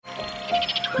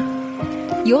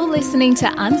You're listening to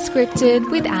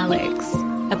Unscripted with Alex,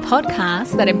 a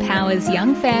podcast that empowers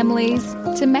young families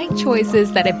to make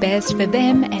choices that are best for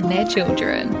them and their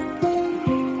children.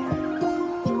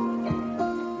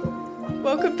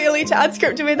 Welcome, Billie, to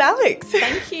Unscripted with Alex.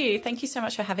 Thank you. Thank you so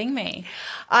much for having me.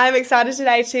 I'm excited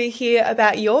today to hear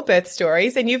about your birth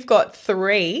stories, and you've got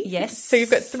 3. Yes. So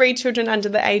you've got 3 children under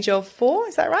the age of 4,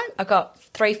 is that right? I've got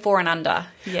 3, 4 and under.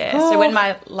 Yeah. Oh. So when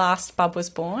my last bub was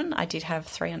born, I did have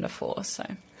 3 under 4. So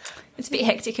it's a bit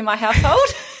hectic in my household.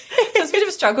 It was a bit of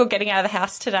a struggle getting out of the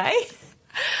house today.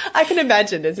 I can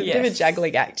imagine. It's a bit of a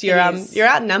juggling act. You're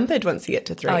outnumbered once you get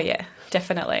to 3. Oh, yeah,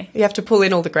 definitely. You have to pull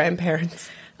in all the grandparents.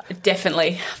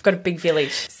 Definitely. I've got a big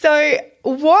village. So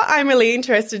what I'm really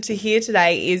interested to hear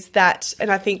today is that,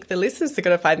 and I think the listeners are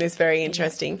going to find this very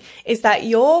interesting, is that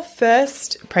your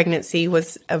first pregnancy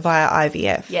was via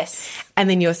IVF. Yes. And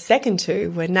then your second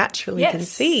 2 were naturally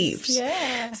conceived.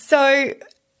 Yeah. So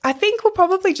I think we'll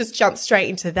probably just jump straight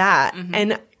into that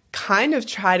and kind of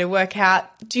try to work out,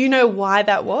 do you know why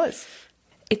that was?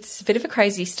 It's a bit of a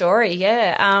crazy story,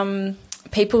 yeah.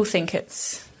 People think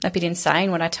it's a bit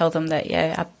insane when I tell them that,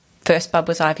 our first bub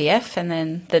was IVF and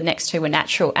then the next 2 were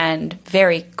natural and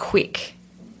very quick.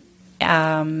 We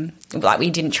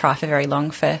didn't try for very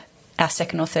long for our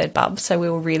second or third bub, so we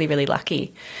were really, really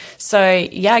lucky. So,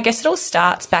 I guess it all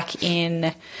starts back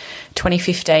in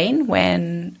 2015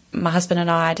 when my husband and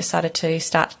I decided to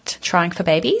start trying for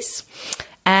babies.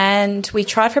 And we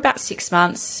tried for about 6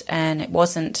 months and it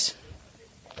wasn't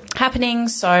happening.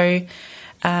 So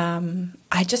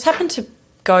I just happened to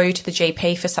go to the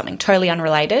GP for something totally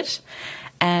unrelated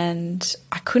and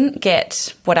I couldn't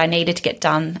get what I needed to get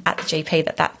done at the GP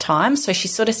at that time. So she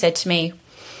sort of said to me,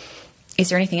 is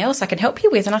there anything else I can help you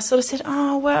with? And I sort of said,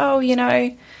 oh, well,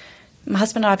 my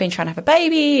husband and I have been trying to have a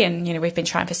baby and, we've been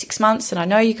trying for 6 months and I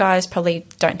know you guys probably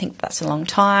don't think that's a long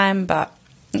time, but,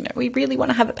 we really want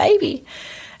to have a baby.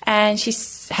 And she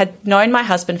had known my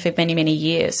husband for many, many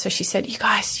years. So she said, you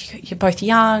guys, you're both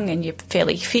young and you're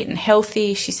fairly fit and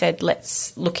healthy. She said,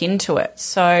 let's look into it.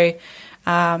 So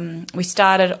we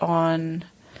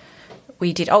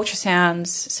did ultrasounds,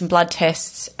 some blood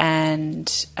tests and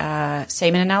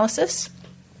semen analysis.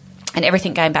 And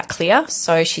everything came back clear.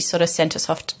 So she sort of sent us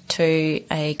off to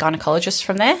a gynecologist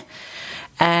from there.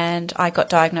 And I got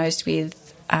diagnosed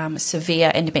with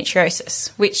severe endometriosis,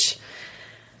 which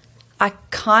I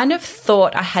kind of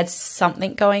thought I had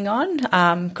something going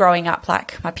on. Growing up,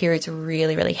 my periods were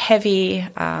really, really heavy.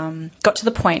 Got to the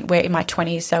point where in my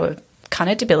 20s they were kind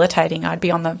of debilitating. I'd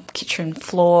be on the kitchen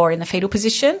floor in the fetal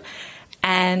position.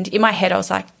 And in my head I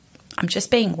was like, I'm just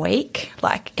being weak.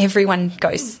 Like everyone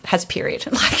has a period.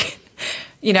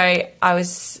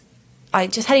 I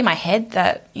just had in my head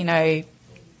that,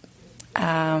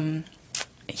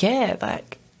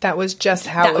 that was just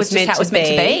how it was meant to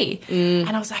be. And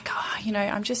I was like,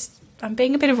 I'm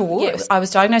being a bit of a wuss. Yeah, I was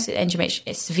diagnosed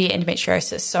with severe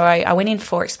endometriosis. So I went in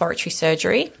for exploratory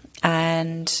surgery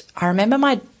and I remember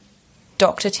my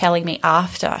doctor telling me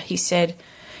after, he said,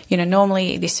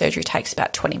 normally this surgery takes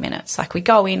about 20 minutes. Like we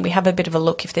go in, we have a bit of a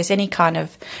look. If there's any kind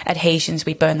of adhesions,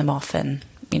 we burn them off and,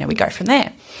 we go from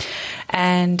there.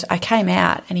 And I came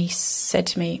out and he said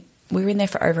to me, we were in there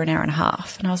for over an hour and a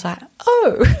half. And I was like,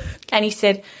 oh. And he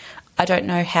said, I don't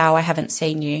know how I haven't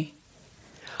seen you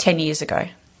 10 years ago.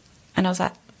 And I was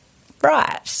like,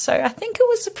 right. So I think it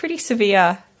was a pretty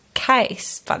severe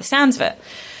case by the sounds of it.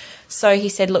 So he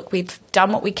said, look, we've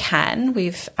done what we can.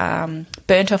 We've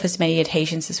burnt off as many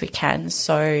adhesions as we can.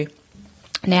 So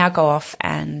now go off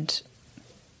and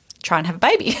try and have a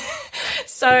baby.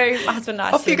 So my husband and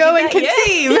I off you go and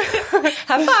conceive. Yeah.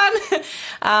 Have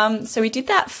fun. So we did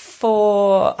that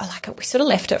for, we sort of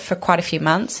left it for quite a few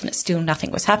months and still nothing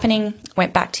was happening.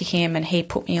 Went back to him and he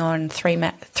put me on 3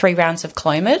 rounds of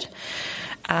Clomid.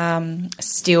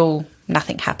 Still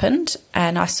nothing happened.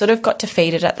 And I sort of got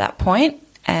defeated at that point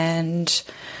and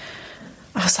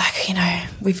I was like,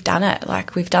 we've done it.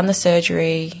 We've done the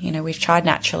surgery, we've tried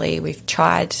naturally, we've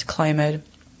tried Clomid.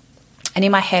 And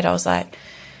in my head, I was like,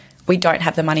 we don't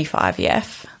have the money for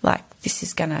IVF. This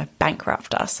is going to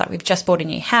bankrupt us. We've just bought a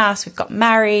new house. We've got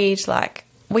married.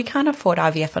 We can't afford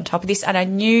IVF on top of this. And I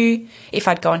knew if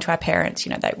I'd gone to our parents,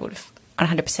 they would have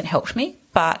 100% helped me.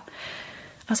 But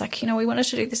I was like, we wanted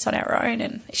to do this on our own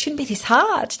and it shouldn't be this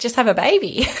hard to just have a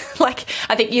baby.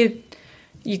 I think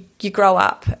you grow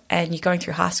up and you're going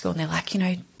through high school and they're like,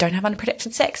 don't have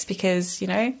unprotected sex because,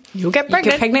 you'll get pregnant.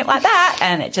 You get pregnant like that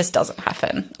and it just doesn't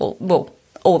happen. Well,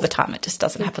 all the time it just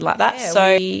doesn't happen like that. Yeah, so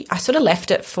I sort of left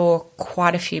it for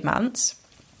quite a few months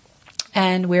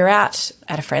and we were out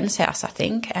at a friend's house, I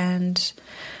think, and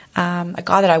A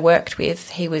guy that I worked with,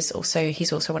 he's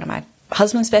also one of my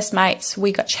husband's best mates.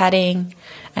 We got chatting,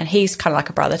 and he's kind of like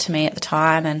a brother to me at the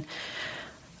time, and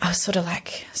I was sort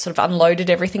of unloaded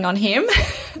everything on him.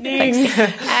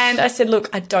 And I said, look,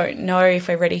 I don't know if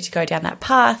we're ready to go down that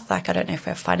path. Like, I don't know if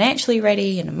we're financially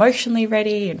ready and emotionally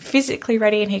ready and physically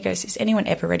ready. And he goes, is anyone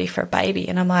ever ready for a baby?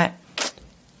 And I'm like,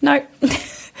 no.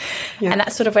 Yeah. And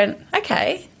that sort of went,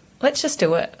 okay, let's just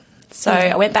do it. So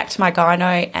I went back to my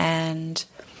gyno, and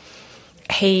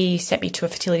he sent me to a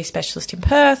fertility specialist in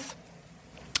Perth,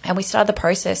 and we started the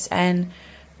process. And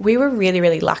we were really,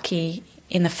 really lucky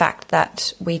in the fact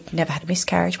that we'd never had a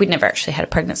miscarriage. We'd never actually had a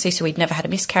pregnancy, so we'd never had a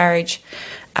miscarriage.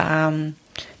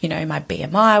 You know, my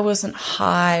BMI wasn't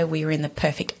high. We were in the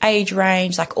perfect age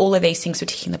range. Like, all of these things were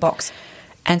ticking the box.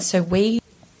 And so we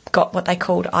got what they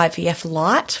called IVF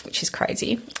Light, which is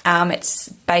crazy. It's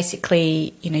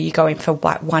basically, you know, you go in for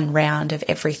one round of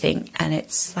everything, and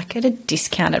it's like at a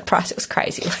discounted price. It was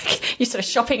crazy. Like, you're sort of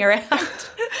shopping around.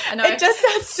 I know. It just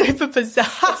sounds super bizarre.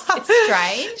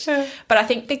 It's strange. But I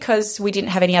think because we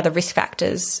didn't have any other risk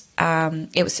factors,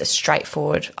 it was a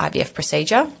straightforward IVF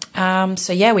procedure.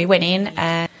 So, yeah, we went in,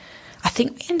 and I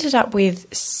think we ended up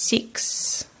with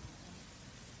 6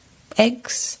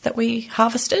 eggs that we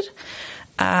harvested.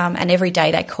 And every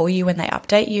day they call you and they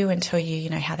update you and tell you, you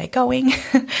know, how they're going.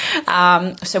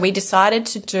 So we decided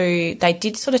they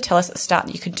did sort of tell us at the start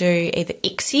that you could do either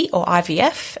ICSI or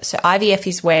IVF. So IVF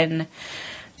is when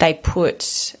they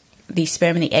put the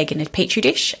sperm and the egg in a petri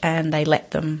dish and they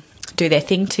let them do their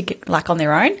thing to get, like, on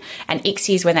their own. And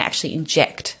ICSI is when they actually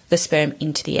inject the sperm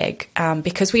into the egg.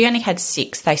 Because we only had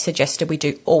 6, they suggested we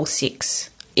do all 6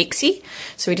 ICSI.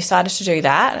 So we decided to do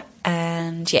that.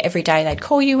 And, yeah, every day they'd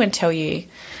call you and tell you,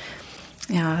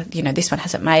 you know, this one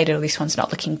hasn't made it, or this one's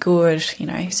not looking good, you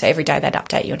know. So every day they'd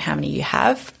update you on how many you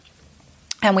have.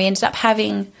 And we ended up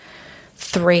having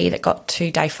 3 that got to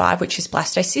day 5, which is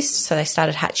blastocysts. So they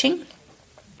started hatching,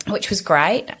 which was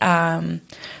great.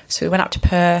 So we went up to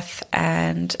Perth,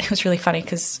 and it was really funny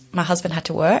because my husband had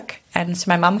to work, and so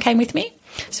my mum came with me.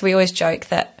 So we always joke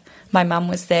that my mum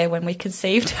was there when we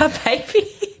conceived our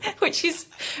baby, which is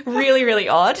really, really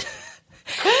odd.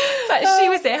 But she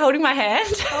was there holding my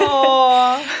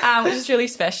hand, which is really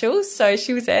special. So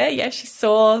she was there. Yeah, she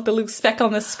saw the little speck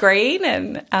on the screen,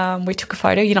 and we took a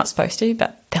photo. You're not supposed to,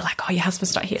 but they're like, oh, your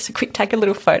husband's not here, so quick, take a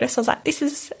little photo. So I was like, this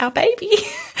is our baby.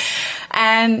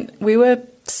 And we were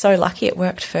so lucky it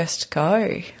worked first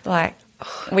go. Like,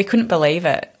 we couldn't believe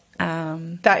it.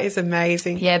 That is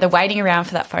amazing. Yeah, the waiting around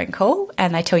for that phone call,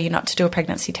 and they tell you not to do a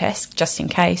pregnancy test just in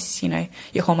case, you know,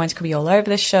 your hormones could be all over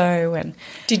the show. And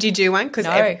did you do one? Because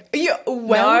no.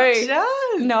 Well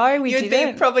done. No, we didn't.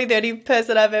 You'd be probably the only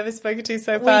person I've ever spoken to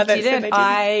so far that said they didn't.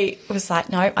 I was like,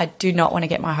 no, I do not want to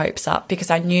get my hopes up, because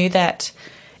I knew that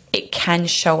it can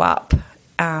show up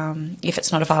if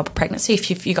it's not a viable pregnancy.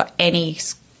 If you've got any,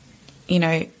 you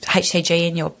know, HCG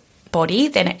in your body,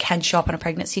 then it can show up on a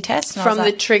pregnancy test. And from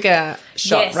the trigger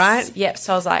shot, yes, right? Yep.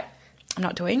 So I was like, I'm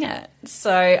not doing it.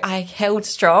 So I held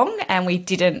strong, and we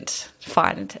didn't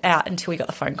find out until we got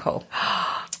the phone call.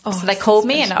 So they called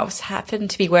me, and I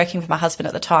happened to be working with my husband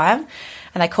at the time,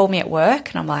 and they called me at work,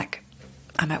 and I'm like,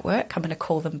 I'm at work, I'm going to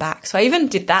call them back. So I even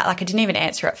did that. Like, I didn't even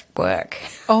answer at work.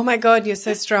 Oh my God, you're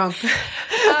so strong.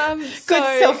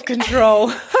 Good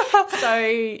self-control.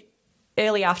 So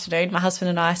early afternoon, my husband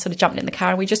and I sort of jumped in the car,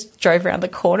 and we just drove around the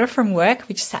corner from work.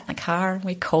 We just sat in the car and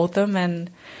we called them, and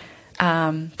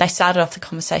they started off the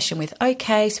conversation with,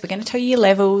 okay, so we're going to tell you your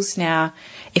levels. Now,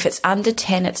 if it's under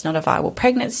 10, it's not a viable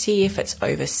pregnancy. If it's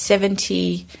over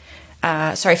 70,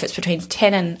 if it's between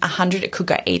 10 and 100, it could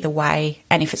go either way.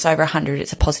 And if it's over 100,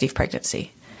 it's a positive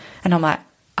pregnancy. And I'm like,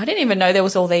 I didn't even know there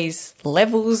was all these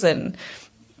levels, and,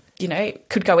 you know, it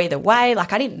could go either way.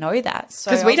 Like, I didn't know that.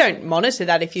 Because we don't monitor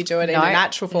that if you do it in a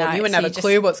natural form. No, you wouldn't have a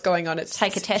clue what's going on. It's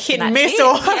take a test, hit and miss.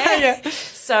 Yeah.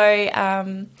 So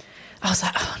I was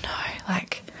like, oh no,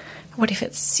 like, what if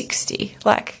it's 60?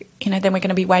 Like, you know, then we're going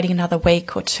to be waiting another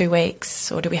week or 2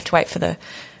 weeks, or do we have to wait for the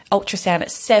ultrasound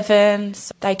at 7?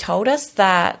 So they told us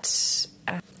that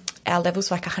our levels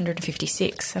were like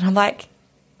 156, and I'm like,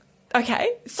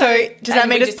 okay. So does that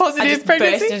mean it's positive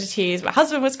pregnancy? I burst into tears. My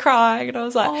husband was crying, and I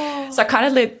was like, So I kind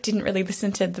of didn't really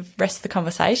listen to the rest of the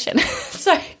conversation.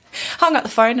 So I hung up the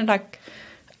phone, and I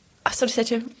sort of said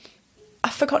to him,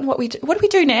 I've forgotten what do we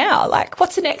do now? Like,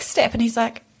 what's the next step? And he's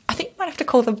like, I think we might have to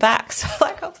call them back. So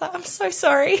I was like, I'm so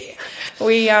sorry.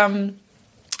 We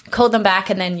called them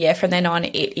back, and then, from then on,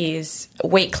 it is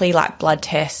weekly, like, blood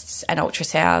tests and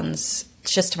ultrasounds,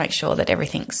 just to make sure that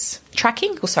everything's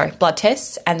tracking. Blood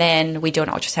tests. And then we do an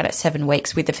ultrasound at 7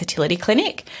 weeks with the fertility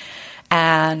clinic.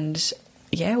 And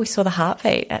yeah, we saw the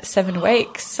heartbeat at 7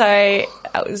 weeks. So it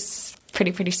was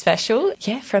pretty special.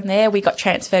 Yeah, from there we got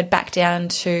transferred back down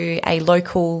to a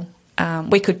local,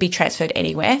 we could be transferred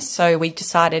anywhere. So we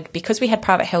decided, because we had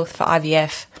private health for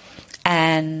IVF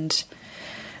and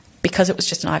because it was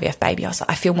just an IVF baby, I was like,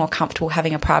 I feel more comfortable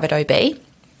having a private OB.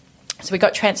 So we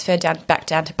got transferred back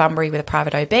down to Bunbury with a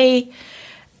private OB.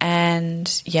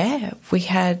 And yeah,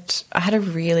 I had a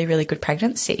really, really good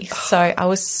pregnancy. So I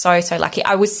was so lucky.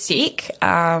 I was sick.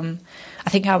 I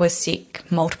think I was sick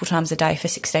multiple times a day for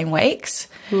 16 weeks.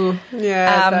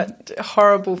 That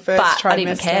horrible first trimester. But I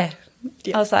didn't care.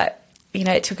 Yeah. I was like,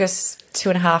 it took us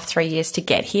 2.5, 3 years to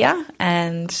get here,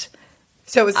 and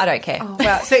so it was, I don't care. Oh,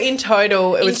 wow. So in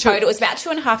total, it was about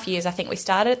 2.5 years. I think we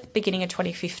started at the beginning of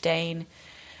 2015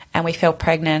 and we fell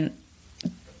pregnant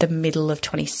the middle of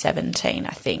 2017, I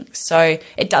think. So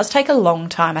it does take a long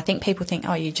time. I think people think,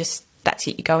 that's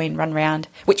it, you go in, run round,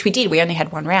 which we did. We only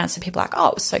had one round. So people are like,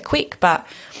 it was so quick. But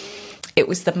it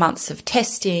was the months of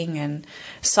testing and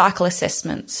cycle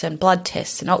assessments and blood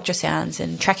tests and ultrasounds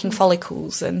and tracking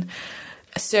follicles and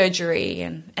surgery.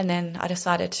 And then I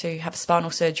decided to have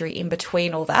spinal surgery in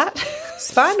between all that.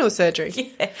 Spinal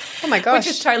surgery? Yeah. Oh, my gosh.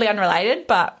 Which is totally unrelated,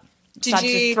 but did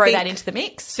you throw that into the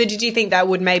mix? So did you think that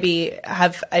would maybe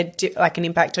have an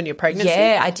impact on your pregnancy?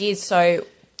 Yeah, I did. So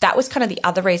that was kind of the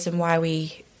other reason why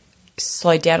we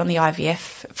slowed down on the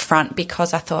IVF front,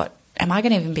 because I thought, am I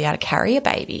going to even be able to carry a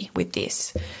baby with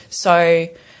this? So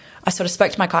I sort of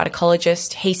spoke to my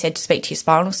gynecologist. He said to speak to your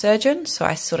spinal surgeon. So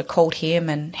I sort of called him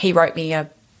and he wrote me a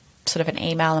sort of an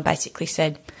email and basically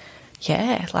said,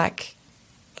 yeah,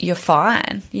 you're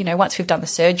fine. Once we've done the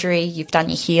surgery, you've done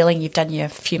your healing, you've done your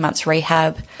few months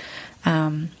rehab,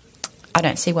 I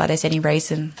don't see why there's any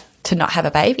reason to not have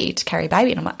a baby, to carry a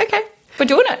baby. And I'm like, okay, we're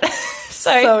doing it.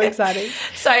 So exciting.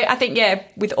 So I think,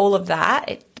 with all of that,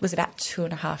 it was about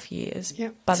 2.5 years. Yeah.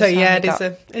 So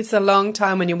it's a long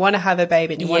time when you want to have a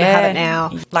baby and you want to have it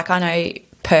now. I know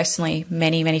personally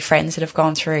many friends that have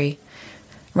gone through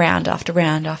round after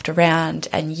round after round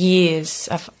and years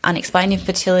of unexplained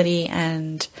infertility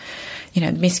and,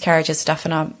 miscarriages stuff,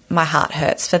 and my heart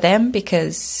hurts for them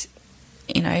because,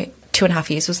 2.5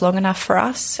 years was long enough for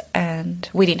us and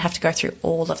we didn't have to go through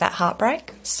all of that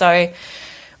heartbreak. So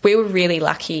we were really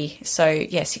lucky. So,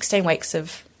 16 weeks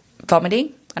of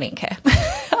vomiting, I didn't care.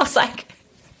 I was like,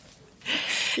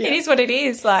 it is what it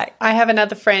is. I have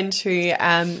another friend who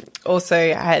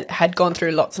also had gone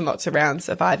through lots and lots of rounds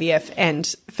of IVF, and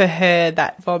for her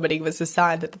that vomiting was a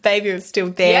sign that the baby was still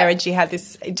there, and she had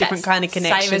this different kind of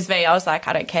connection. Same as me. I was like,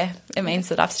 I don't care. It means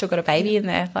that I've still got a baby in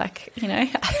there.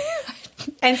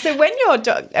 And so when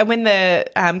when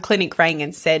the clinic rang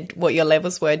and said what your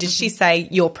levels were, did she say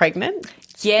you're pregnant?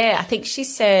 Yeah, I think she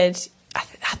said, I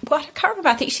can't remember.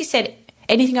 I think she said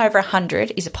anything over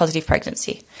 100 is a positive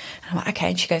pregnancy. And I'm like, okay.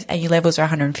 And she goes, and your levels are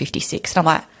 156. And I'm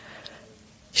like,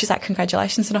 she's like,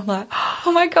 congratulations. And I'm like,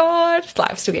 oh my God.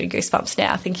 I'm still getting goosebumps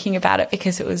now thinking about it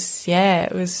because it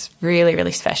was really,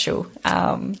 really special.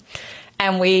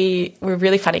 And we were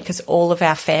really funny because all of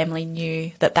our family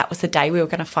knew that was the day we were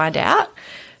going to find out.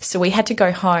 So we had to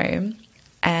go home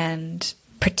and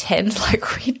pretend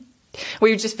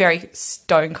we were just very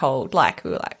stone cold. We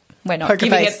were like, we're not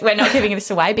giving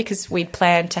this away, because we'd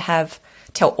planned to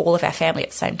tell all of our family at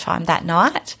the same time that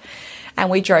night. And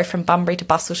we drove from Bunbury to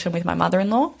Busselton with my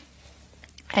mother-in-law,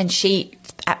 and she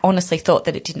honestly thought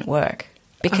that it didn't work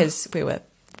because we were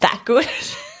that good.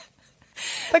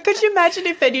 But could you imagine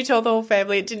if then you told the whole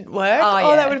family it didn't work? Oh,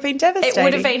 yeah. That would have been devastating. It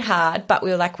would have been hard, but we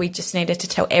were like, we just needed to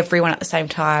tell everyone at the same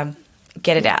time,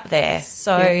 get it out there.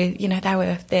 So, they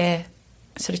were there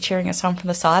sort of cheering us on from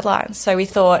the sidelines. So we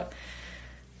thought,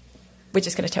 we're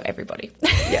just going to tell everybody.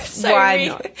 Yes, why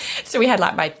not? So we had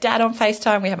my dad on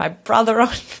FaceTime, we had my brother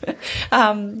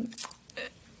on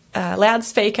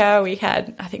loudspeaker, we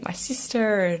had, I think, my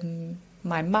sister and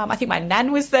my mum. I think my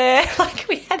nan was there.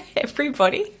 We had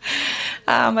everybody.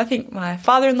 I think my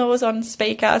father-in-law was on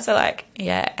speaker. So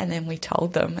and then we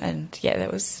told them, and there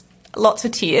was lots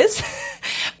of tears.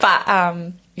 But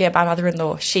my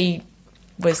mother-in-law, she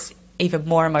was even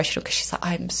more emotional because she's like,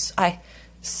 I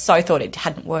so thought it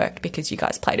hadn't worked because you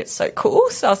guys played it so cool.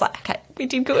 So I was like, okay, we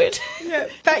did good. Yeah.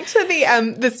 Back to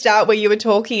the start where you were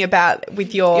talking about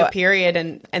with your period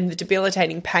and the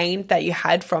debilitating pain that you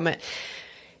had from it.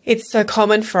 It's so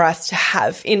common for us to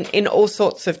have in all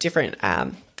sorts of different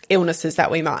illnesses that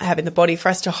we might have in the body, for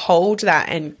us to hold that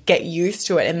and get used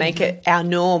to it and make it our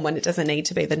norm when it doesn't need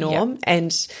to be the norm. Yep.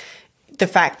 And the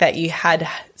fact that you had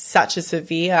such a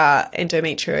severe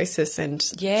endometriosis and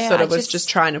was just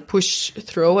trying to push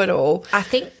through it all. I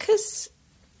think because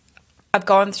I've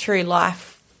gone through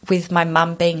life with my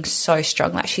mum being so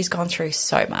strong, like she's gone through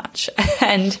so much.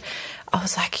 And I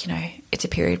was like, you know, it's a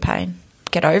period pain.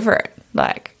 Get over it.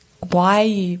 Like, why are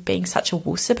you being such a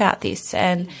wuss about this?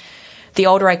 And the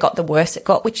older I got, the worse it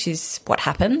got, which is what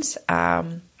happens.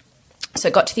 So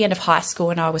it got to the end of high school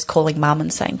and I was calling mum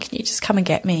and saying, can you just come and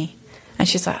get me? And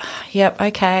she's like, yep,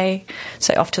 okay.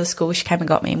 So off to the school, she came and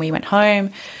got me and we went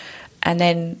home. And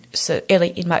then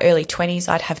in my early 20s,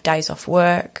 I'd have days off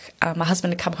work. My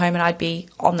husband would come home and I'd be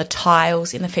on the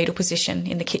tiles in the fetal position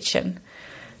in the kitchen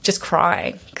just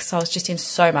crying because I was just in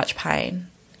so much pain.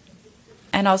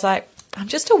 And I was like, I'm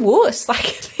just a wuss. Like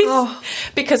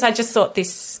this, because I just thought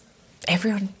this,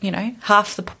 everyone, you know,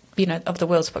 half the, you know, of the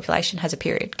world's population has a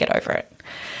period. Get over it.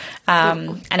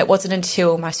 And it wasn't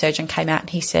until my surgeon came out and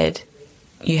he said,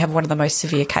 you have one of the most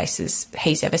severe cases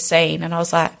he's ever seen. And I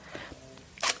was like,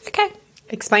 okay.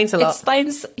 Explains a lot.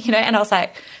 Explains, you know, and I was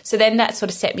like, so then that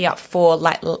sort of set me up for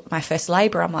like my first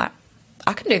labour. I'm like,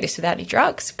 I can do this without any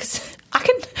drugs because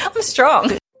I'm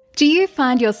strong. Do you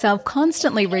find yourself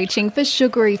constantly reaching for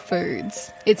sugary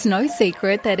foods? It's no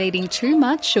secret that eating too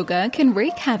much sugar can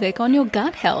wreak havoc on your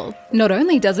gut health. Not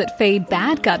only does it feed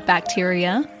bad gut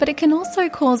bacteria, but it can also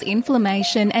cause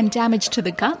inflammation and damage to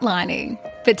the gut lining.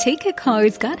 Vatika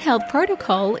Co's Gut Health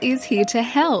Protocol is here to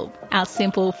help. Our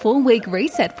simple 4-week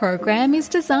reset program is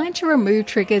designed to remove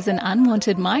triggers and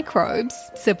unwanted microbes,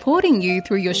 supporting you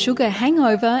through your sugar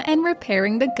hangover and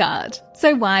repairing the gut.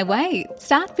 So why wait?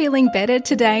 Start feeling better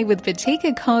today with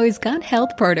Vatika Co's Gut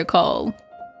Health Protocol.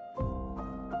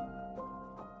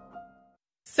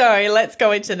 So let's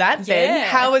go into that then. Yeah.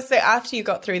 How was it after you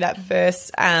got through that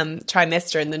first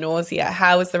trimester and the nausea?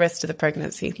 How was the rest of the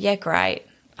pregnancy? Yeah, great.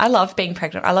 I love being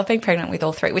pregnant. I love being pregnant with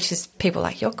all three, which is people are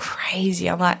like, you're crazy.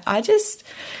 I'm like,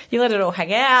 you let it all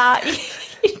hang out.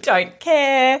 You don't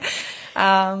care.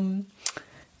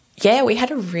 Yeah, we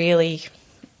had a really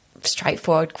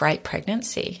straightforward, great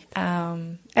pregnancy.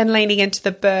 And leaning into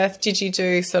the birth, did you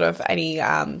do sort of any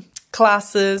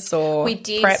classes or We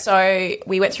did. prep? So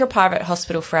we went through a private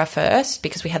hospital for our first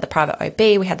because we had the private OB,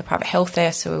 we had the private health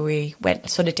there, so we went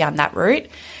sort of down that route.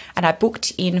 And I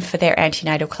booked in for their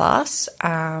antenatal class,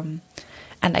 and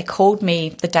they called me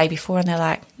the day before and they're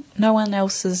like, no one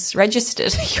else is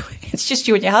registered. It's just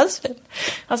you and your husband.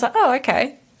 I was like, oh,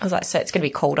 okay. I was like, so it's going to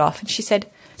be called off. And she said,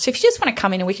 so if you just want to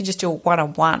come in and we can just do a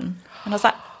one-on-one. And I was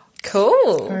like,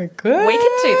 cool. Very good. We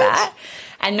can do that.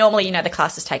 And normally, you know, the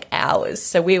classes take hours.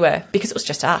 So because it was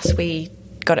just us, we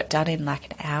got it done in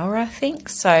like an hour, I think.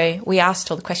 So we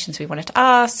asked all the questions we wanted to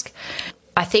ask.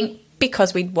 I think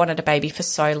because we'd wanted a baby for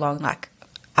so long, like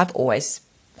I've always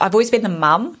been the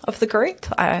mum of the group.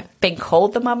 I've been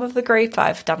called the mum of the group.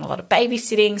 I've done a lot of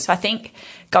babysitting. So I think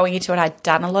going into it, I'd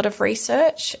done a lot of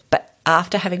research. But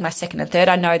after having my second and third,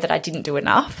 I know that I didn't do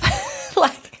enough.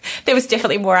 Like there was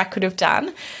definitely more I could have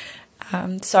done.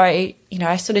 So, you know,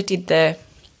 I sort of did the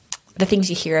things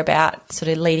you hear about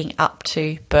sort of leading up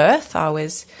to birth. I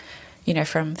was, you know,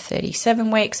 from 37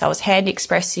 weeks, I was hand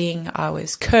expressing, I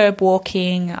was curb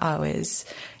walking, I was,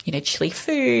 you know, chilly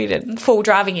food and full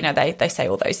driving, you know, they say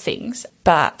all those things.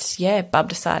 But yeah, Bub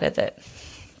decided that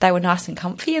they were nice and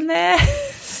comfy in there.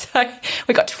 So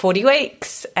we got to 40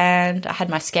 weeks and I had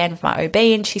my scan with my OB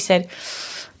and she said,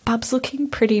 Bub's looking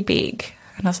pretty big.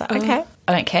 And I was like, okay,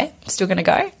 I don't care. I'm still going to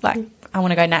go. Like, I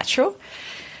want to go natural.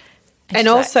 And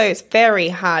also it's very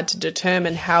hard to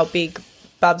determine how big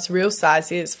Bub's real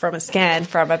size is from a scan.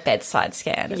 From a bedside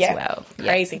scan as well.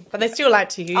 Crazy. Yeah. But they still like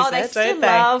to use it, they still don't they?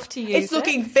 love to use it. It's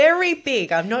looking very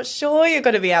big. I'm not sure you're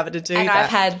going to be able to do and that. I've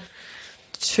had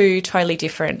two totally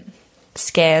different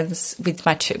scans with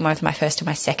my first and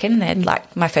my second. And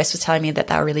like my first was telling me that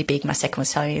they were really big. My second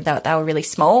was telling me that they were really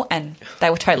small and they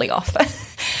were totally off.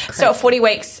 So at 40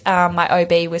 weeks, my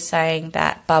OB was saying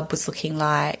that Bub was looking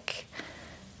like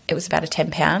it was about a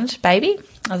 10-pound baby.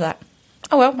 I was like,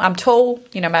 oh, well, I'm tall.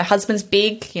 You know, my husband's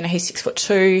big. You know, he's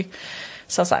 6'2".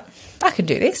 So I was like, I can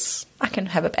do this. I can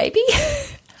have a baby.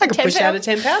 I can push out a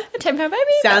 10-pound. A 10-pound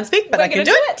baby. Sounds big, but I can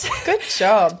do it. Good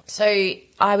job. So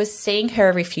I was seeing her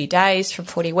every few days from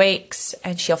 40 weeks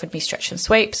and she offered me stretch and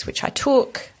sweeps, which I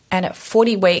took. And at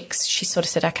 40 weeks, she sort of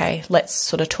said, okay, let's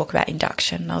sort of talk about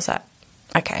induction. And I was like,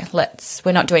 okay,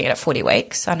 we're not doing it at 40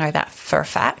 weeks. I know that for a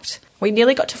fact. We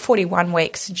nearly got to 41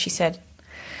 weeks and she said,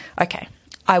 okay,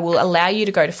 I will allow you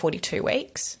to go to 42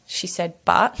 weeks. She said,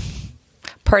 but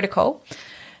protocol,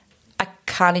 I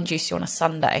can't induce you on a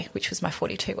Sunday, which was my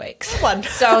 42 weeks.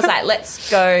 So I was like, let's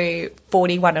go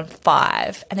 41 and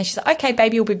 5. And then she's like, okay,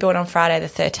 baby will be born on Friday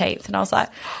the 13th. And I was like,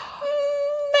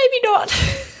 maybe not.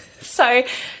 So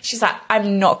she's like,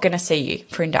 I'm not going to see you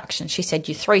for induction. She said,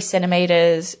 you're 3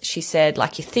 centimetres. She said,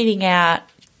 like, you're thinning out.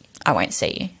 I won't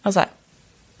see you. I was like,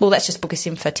 well, let's just book us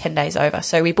in for 10 days over.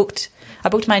 So I booked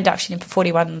my induction in for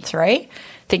 41-3,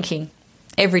 thinking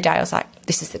every day I was like,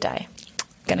 this is the day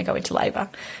I'm going to go into labour.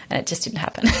 And it just didn't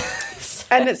happen.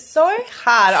 And it's so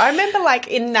hard. I remember like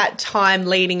in that time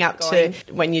leading up to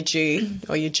when you're due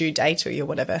or your due date or your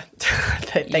whatever,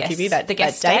 they give you that, the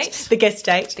guest that date. The guest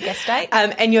date. The guest date.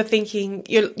 And you're thinking,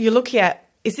 you're looking at,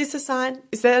 is this a sign?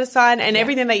 Is that a sign? And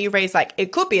everything that you read is like,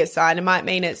 it could be a sign. It might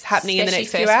mean it's happening in the next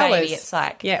few hours. Baby, it's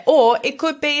like, yeah. Or it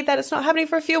could be that it's not happening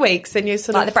for a few weeks and you're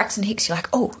sort like of... the Braxton Hicks, you're like,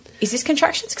 oh, is this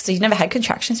contractions? Because you've never had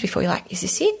contractions before. You're like, is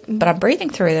this it? But I'm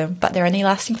breathing through them. But they're only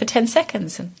lasting for 10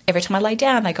 seconds. And every time I lay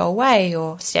down, they go away,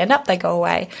 or stand up, they go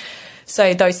away.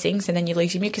 So those things, and then you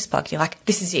lose your mucus plug. And you're like,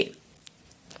 this is it.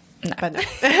 No. But no.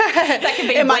 That can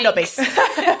be it might not be.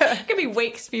 It can be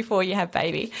weeks before you have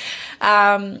baby.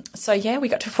 So, yeah, we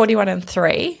got to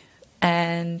 41-3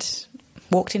 and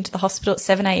walked into the hospital at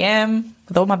 7 a.m.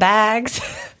 with all my bags.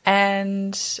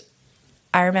 And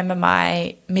I remember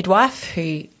my midwife,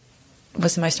 who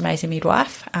was the most amazing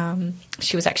midwife.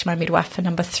 She was actually my midwife for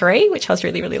number 3, which I was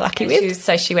really, really lucky with.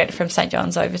 So she went from St.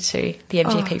 John's over to the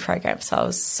MGP program. So I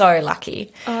was so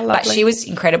lucky. Oh, but she was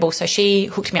incredible. So she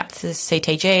hooked me up to the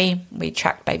CTG. We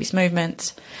tracked baby's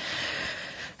movements.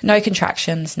 No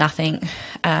contractions, nothing.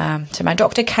 So my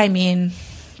doctor came in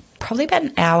probably about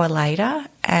an hour later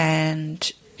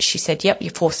and she said, yep,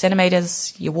 you're 4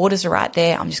 centimetres. Your waters are right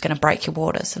there. I'm just going to break your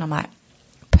waters. And I'm like,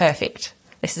 perfect.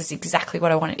 This is exactly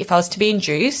what I wanted. If I was to be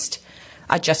induced,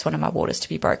 I just wanted my waters to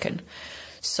be broken.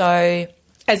 So...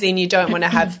 As in you don't want to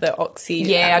have the oxy...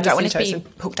 Yeah, I don't want it to be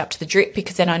hooked up to the drip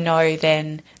because then I know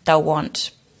then they'll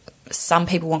want... Some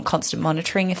people want constant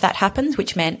monitoring if that happens,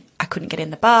 which meant I couldn't get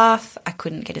in the bath, I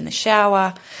couldn't get in the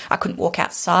shower, I couldn't walk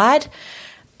outside.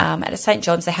 At St.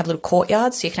 John's, they have little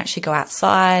courtyards, so you can actually go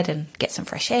outside and get some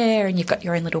fresh air, and you've got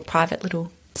your own little private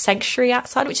little sanctuary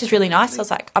outside, which is really nice. I was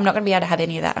like, I'm not going to be able to have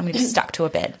any of that. I'm going to be stuck to a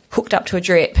bed, hooked up to a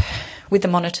drip with the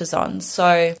monitors on.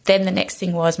 So then the next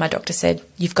thing was my doctor said,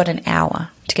 you've got an hour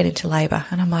to get into labour.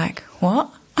 And I'm like, what?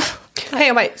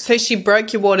 Hey, wait, so she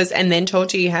broke your waters and then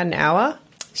told you had an hour?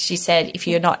 She said, if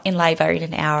you're not in labour in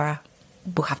an hour,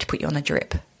 we'll have to put you on the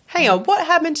drip. Hang on, what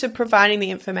happened to providing the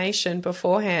information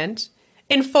beforehand?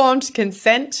 Informed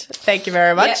consent. Thank you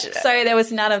very much. Yeah, so there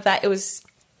was none of that. It was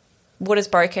water's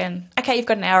broken. Okay, you've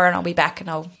got an hour and I'll be back and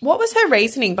I'll... What was her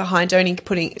reasoning behind only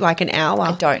putting like an hour?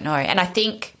 I don't know. And I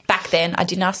think back then I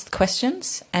didn't ask the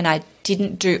questions and I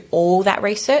didn't do all that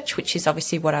research, which is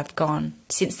obviously what I've gone...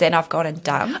 Since then I've gone and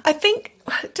done. I think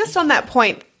just on that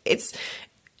point, it's...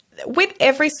 With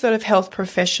every sort of health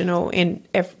professional in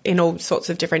all sorts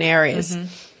of different areas...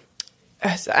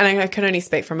 And I can only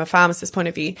speak from a pharmacist's point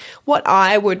of view, what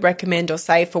I would recommend or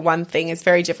say for one thing is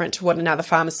very different to what another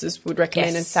pharmacist would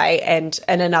recommend and say, and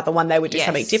another one they would do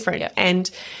something different. Yep. And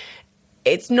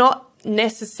it's not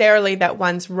necessarily that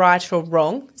one's right or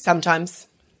wrong. Sometimes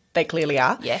they clearly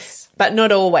are. Yes. But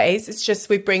not always. It's just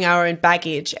we bring our own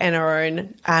baggage and our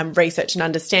own research and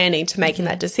understanding to making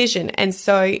that decision. And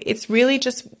so it's really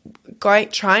just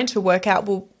trying to work out,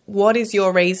 well, what is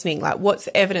your reasoning? Like, what's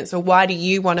the evidence, or why do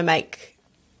you want to make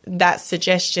that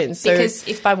suggestion? So, because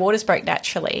if my waters broke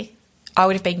naturally, I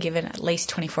would have been given at least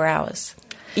 24 hours.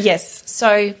 Yes.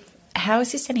 So how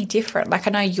is this any different? Like,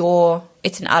 I know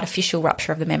it's an artificial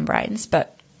rupture of the membranes,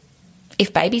 but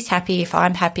if baby's happy, if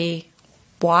I'm happy,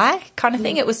 why? Kind of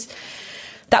thing.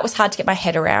 That was hard to get my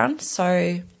head around.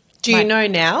 So do you know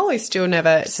now, or still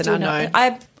never? It's an unknown.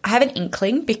 I have an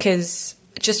inkling because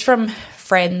just from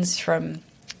friends, from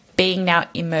being now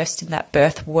immersed in that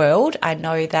birth world, I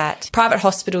know that private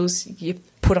hospitals, you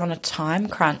put on a time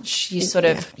crunch.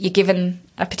 You're given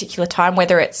a particular time,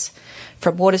 whether it's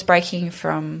from waters breaking,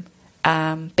 from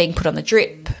being put on the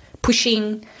drip,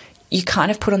 pushing, you kind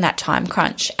of put on that time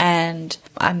crunch. And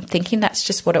I'm thinking that's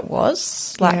just what it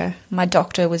was. Like, my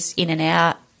doctor was in and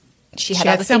out. She had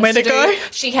other somewhere things to go.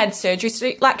 She had surgeries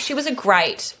to do. Like, she was a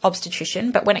great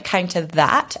obstetrician, but when it came to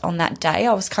that, on that day,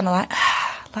 I was kind of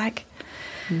like,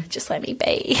 just let me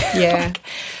be. Yeah.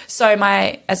 So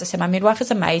as I said, my midwife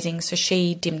was amazing. So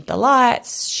she dimmed the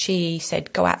lights. She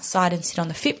said, go outside and sit on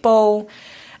the fit ball,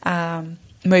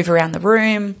 move around the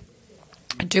room,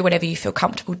 do whatever you feel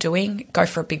comfortable doing, go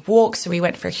for a big walk. So we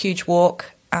went for a huge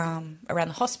walk around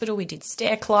the hospital. We did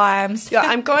stair climbs. Yeah,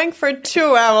 I'm going for a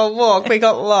 2-hour walk. We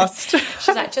got lost.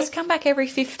 She's like, just come back every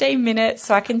 15 minutes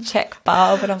so I can check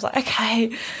bulb. And I was like,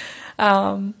 okay.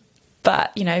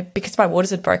 But, because my waters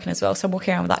had broken as well, so I'm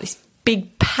walking around with like this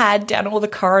big pad down all the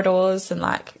corridors, and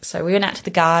so we went out to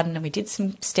the garden and we did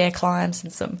some stair climbs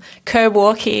and some curb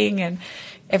walking, and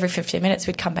every 15 minutes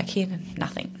we'd come back in and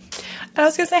nothing. And I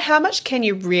was going to say, how much can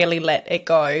you really let it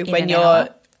go when you're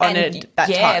on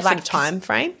sort of time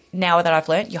frame? Now that I've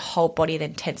learnt, your whole body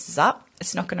then tenses up.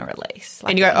 It's not going to release.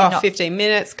 And you go, 15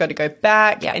 minutes, got to go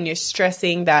back, and you're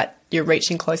stressing that you're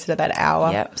reaching closer to that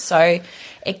hour. Yep. So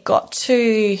it got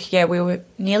to, we were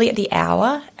nearly at the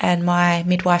hour, and my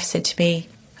midwife said to me,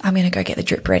 I'm going to go get the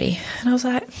drip ready. And I was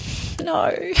like,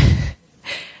 no.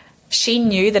 She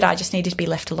knew that I just needed to be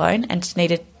left alone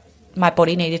and my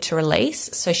body needed to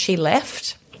release. So she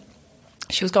left.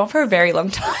 She was gone for a very long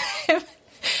time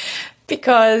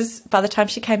because by the time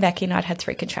she came back in, I'd had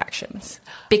 3 contractions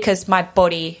because my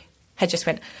body had just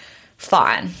went,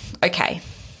 fine, okay,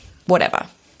 whatever.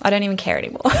 I don't even care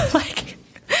anymore. Like,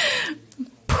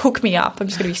 hook me up. I'm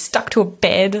just going to be stuck to a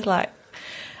bed.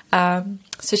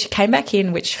 So she came back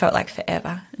in, which felt like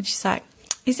forever. And she's like,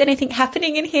 is anything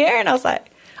happening in here? And I was like,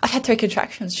 I've had 3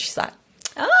 contractions. She's like,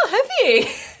 oh, have you?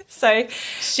 So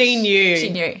she knew.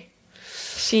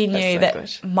 She knew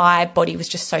that my body was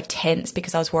just so tense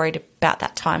because I was worried about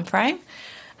that time frame.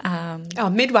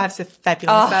 Midwives are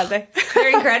fabulous, aren't they?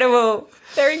 They're incredible.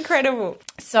 They're incredible.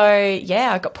 So,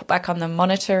 I got put back on the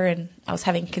monitor and I was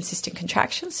having consistent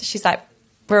contractions. So she's like,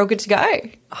 we're all good to go.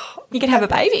 You can have a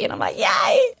baby. And I'm like,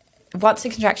 yay. Once the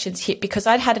contractions hit, because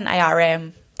I'd had an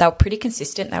ARM, they were pretty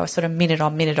consistent. They were sort of minute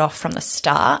on, minute off from the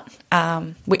start,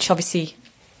 which obviously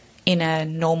in a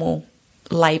normal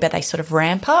labour they sort of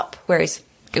ramp up, whereas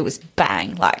it was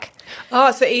bang, like.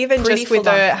 Oh, so even just with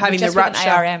having the rupture.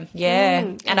 ARM,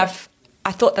 and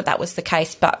I thought that was the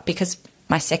case, but because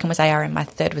my second was ARM, my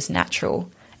third was natural,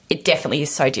 it definitely is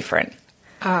so different.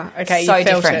 Ah, okay, so you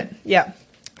felt different. It. Yeah.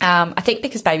 I think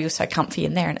because baby was so comfy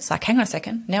in there, and it's like, hang on a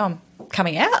second, now I'm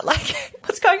coming out. Like,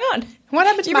 what's going on? What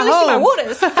happened to you my releasing my home?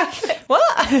 waters? Like,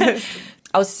 what?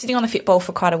 I was sitting on the fit ball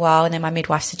for quite a while, and then my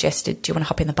midwife suggested, do you want to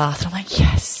hop in the bath? And I'm like,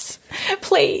 yes,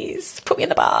 please, put me in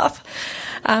the bath.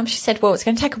 She said, well, it's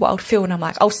going to take a while to fill, and I'm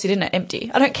like, I'll sit in it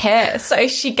empty. I don't care. So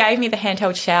she gave me the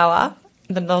handheld shower,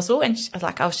 the nozzle, and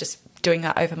I was just doing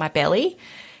that over my belly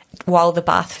while the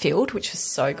bath filled, which was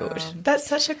so good. That's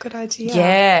such a good idea.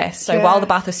 Yeah. So while the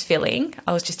bath was filling,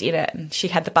 I was just in it, and she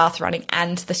had the bath running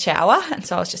and the shower, and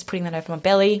so I was just putting that over my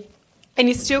belly. And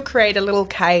you still create a little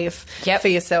cave for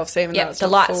yourself, so even though it's the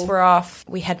not lights full. were off.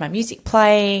 We had my music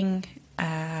playing.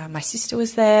 My sister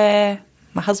was there.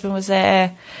 My husband was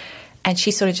there. And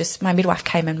she sort of my midwife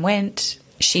came and went.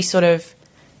 She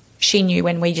knew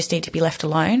when we just need to be left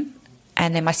alone.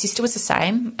 And then my sister was the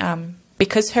same.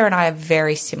 Because her and I are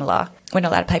very similar, we're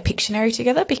not allowed to play Pictionary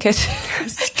together because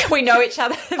we know each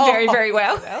other very, very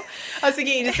well. I was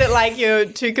thinking you just said like you're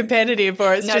too competitive,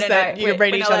 or it's that you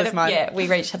read each other's mind. Yeah, we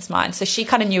read each other's mind. So she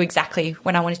kind of knew exactly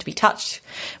when I wanted to be touched,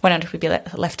 when I wanted to be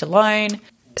left alone.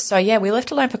 So, we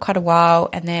left alone for quite a while.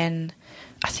 And then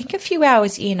I think a few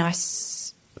hours in, I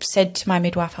said to my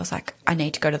midwife, I was like, I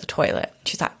need to go to the toilet.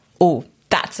 She's like, oh,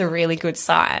 that's a really good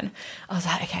sign. I was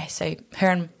like, okay, so her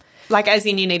and... Like as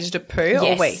in you needed to poo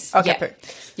or wee? Okay, poo.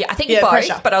 Yeah, I think both,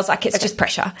 pressure. But I was like, it's just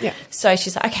pressure. Yeah. So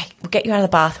she's like, okay, we'll get you out of the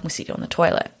bath and we'll sit you on the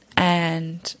toilet.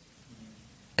 And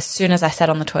as soon as I sat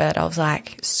on the toilet, I was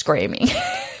like screaming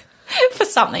for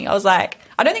something. I was like,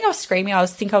 I don't think I was screaming. I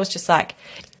was just like,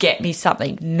 get me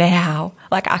something now.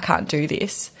 Like, I can't do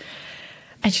this.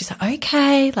 And she's like,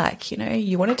 okay, like,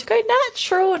 you wanted to go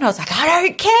natural. And I was like, I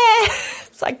don't care.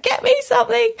 It's like, get me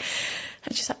something.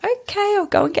 And she's like, okay, I'll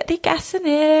go and get the gas and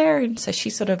air. And so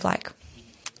she sort of like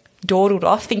dawdled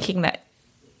off, thinking that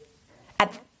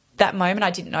at that moment I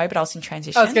didn't know, but I was in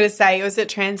transition. I was going to say, it was a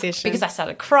transition. Because I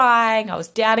started crying. I was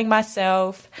doubting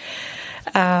myself.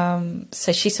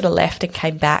 So she sort of left and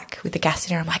came back with the gas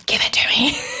and air. I'm like, give it to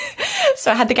me.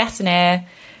 So I had the gas and air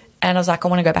and I was like, I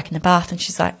want to go back in the bath. And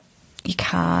she's like, you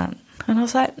can't. And I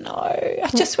was like, no, I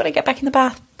just want to get back in the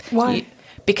bath. Why?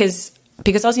 Because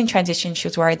I was in transition, she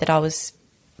was worried that I was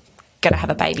going to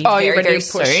have a baby very, very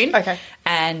soon. Okay.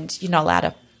 And you're not allowed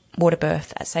a water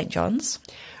birth at St. John's.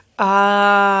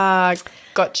 Ah,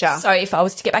 gotcha. So if I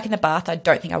was to get back in the bath, I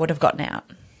don't think I would have gotten out.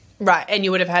 Right, and you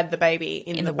would have had the baby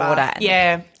in the water. bath.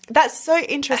 Yeah. That's so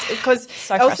interesting because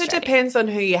so it also depends on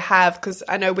who you have, because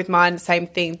I know with mine, same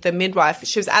thing. The midwife,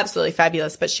 she was absolutely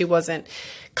fabulous, but she wasn't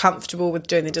comfortable with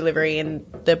doing the delivery in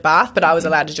the bath, but I was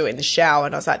allowed to do it in the shower,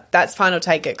 and I was like, that's fine, I'll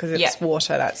take it because it's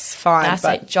water, that's fine. Now,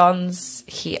 St. John's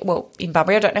here, well, in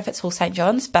Bunbury, I don't know if it's all St.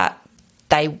 John's, but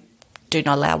they do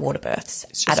not allow water births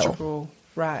it's just at all. A rule.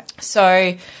 Right.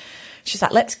 So she's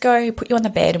like, let's go put you on the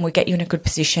bed and we'll get you in a good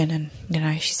position.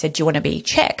 And, she said, do you want to be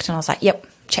checked? And I was like, yep,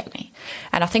 check me.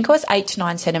 And I think it was 8 to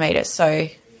 9 centimetres, so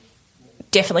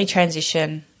definitely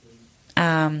transition.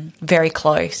 very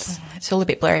close. It's all a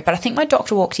bit blurry. But I think my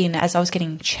doctor walked in as I was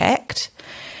getting checked,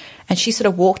 and she sort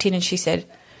of walked in and she said,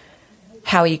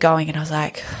 "How are you going?" And I was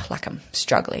like I'm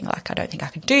struggling. Like, I don't think I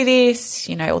can do this.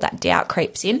 You know, all that doubt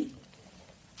creeps in.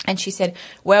 And she said,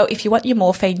 "Well, if you want your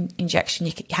morphine injection,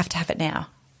 you have to have it now."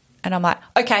 And I'm like,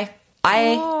 okay,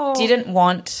 I didn't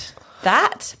want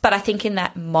that. But I think in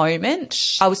that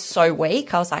moment, I was so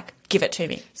weak. I was like, give it to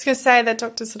me. I was going to say that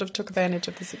doctor sort of took advantage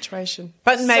of the situation.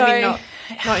 But maybe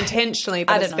not intentionally,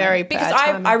 but it's very bad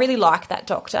timing. Because I really like that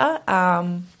doctor.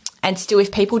 And still,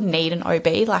 if people need an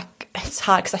OB, like, it's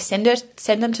hard because I send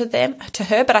them to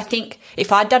her. But I think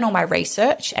if I'd done all my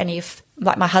research, and if,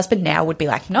 like, my husband now would be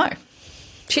like, no,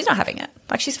 she's not having it.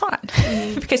 Like, she's fine.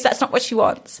 Because that's not what she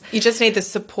wants. You just need the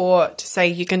support to say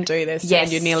you can do this. Yes.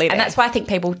 And you're nearly there. And that's why I think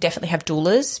people definitely have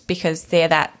doulas, because they're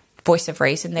that voice of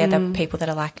reason. They're the people that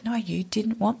are like, no, you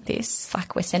didn't want this.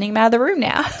 Like, we're sending him out of the room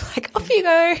now. Like, off you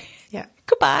go. Yeah.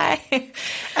 Goodbye.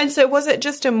 And so was it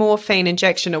just a morphine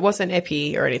injection? It wasn't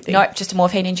epi or anything? No, just a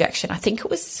morphine injection. I think it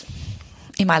was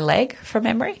in my leg from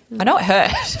memory. I know it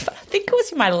hurt, but I think it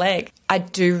was in my leg. I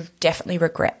do definitely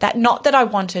regret that. Not that I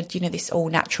wanted, you know, this all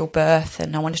natural birth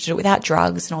and I wanted to do it without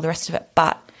drugs and all the rest of it,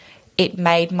 but it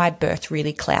made my birth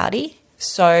really cloudy.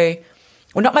 So,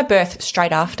 well, not my birth,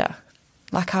 straight after.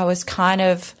 Like, I was kind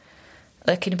of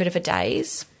like in a bit of a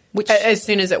daze. Which, as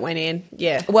soon as it went in,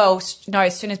 yeah. Well, no,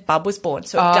 as soon as Bub was born.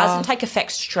 So it doesn't take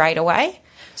effect straight away.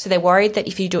 So they're worried that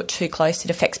if you do it too close,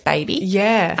 it affects baby.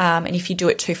 Yeah. And if you do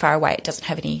it too far away, it doesn't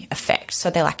have any effect. So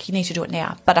they're like, you need to do it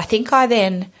now. But I think I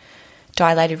then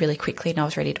dilated really quickly and I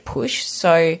was ready to push.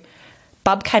 So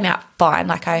Bub came out fine.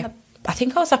 Like, I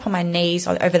think I was up on my knees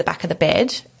over the back of the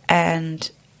bed, and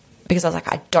because I was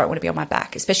like, I don't want to be on my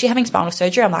back. Especially having spinal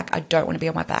surgery, I'm like, I don't want to be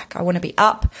on my back. I want to be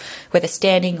up, whether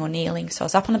standing or kneeling. So I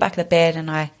was up on the back of the bed and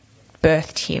I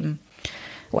birthed him.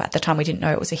 Well, at the time we didn't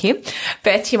know it was a him.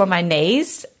 Birthed him on my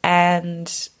knees,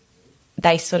 and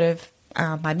they sort of,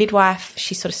 my midwife,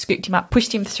 she sort of scooped him up,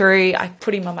 pushed him through. I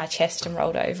put him on my chest and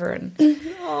rolled over, and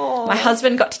my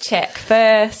husband got to check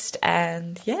first,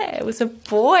 and yeah, it was a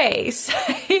boy. So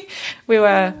we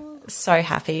were so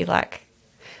happy, like,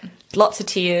 lots of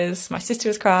tears. My sister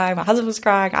was crying, my husband was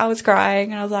crying, I was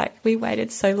crying, and I was like, we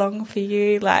waited so long for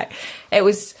you. Like, it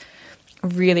was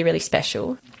really, really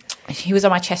special. He was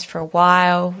on my chest for a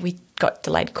while. We got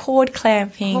delayed cord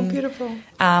clamping. Oh, beautiful.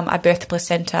 I birthed the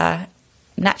placenta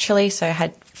naturally, so I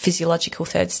had physiological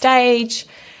third stage,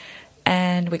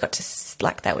 and we got to,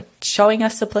 like, they were showing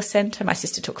us the placenta. My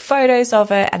sister took photos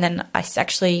of it, and then I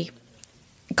actually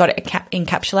got it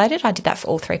encapsulated. I did that for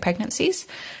all 3 pregnancies.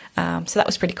 So that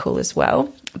was pretty cool as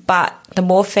well. But the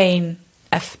morphine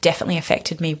definitely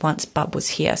affected me once Bub was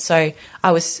here. So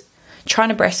I was trying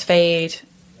to breastfeed,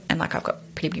 and, like, I've got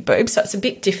pretty big boobs, so it's a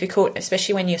bit difficult,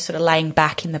 especially when you're sort of laying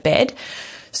back in the bed.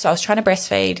 So I was trying to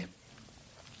breastfeed,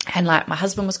 and, like, my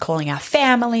husband was calling our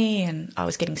family, and I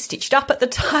was getting stitched up at the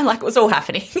time. Like, it was all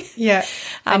happening. Yeah.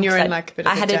 And you're in, like, a bit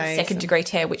of I had a second-degree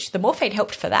tear, which the morphine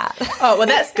helped for that. Oh, well,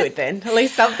 that's good then. At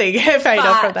least something paid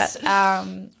off from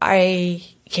that.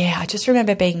 I just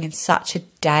remember being in such a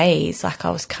daze. Like, I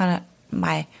was kind of,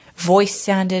 my voice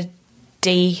sounded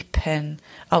deep, and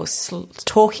I was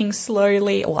talking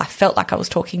slowly, or I felt like I was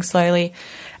talking slowly,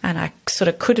 and I sort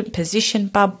of couldn't position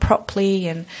Bub properly,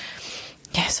 and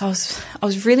yes, I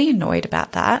was really annoyed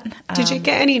about that. Did you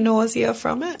get any nausea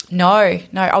from it? No,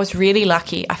 I was really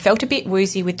lucky. I felt a bit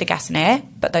woozy with the gas and air,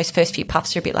 but those first few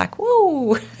puffs are a bit like,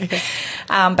 woo. Okay.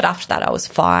 But after that, I was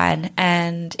fine,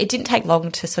 and it didn't take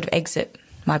long to sort of exit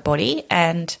my body,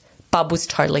 and Bub was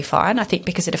totally fine. I think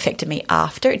because it affected me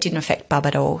after, it didn't affect Bub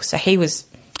at all. So he was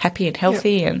happy and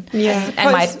healthy, and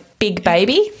my big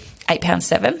baby, 8 pounds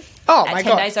 7. Oh my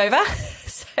God. 10 days over.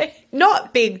 So,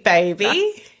 not big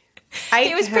baby.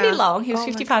 He was pretty long. He was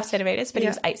 55 centimetres, but he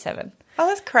was 8'7". Oh,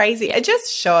 that's crazy. It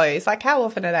just shows, like, how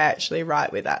often are they actually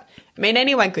right with that? I mean,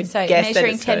 anyone could guess that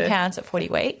measuring it's 10 pounds at 40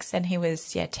 weeks, and he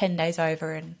was, 10 days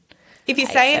over, and if you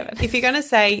say it, if you're going to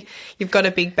say you've got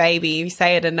a big baby, you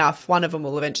say it enough, one of them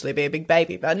will eventually be a big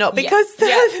baby, but not because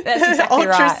that's exactly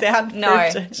ultrasound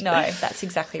right. No, that's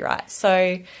exactly right.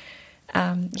 So,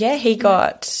 he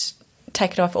got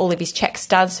taken off, all of his checks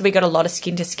done, so we got a lot of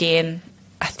skin to skin.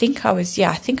 We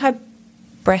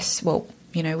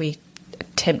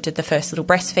attempted the first little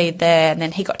breastfeed there, and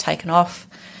then he got taken off.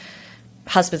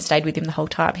 Husband stayed with him the whole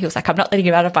time. He was like, I'm not letting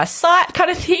him out of my sight, kind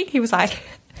of thing. He was like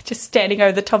just standing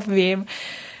over the top of him.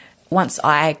 Once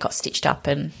I got stitched up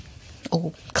and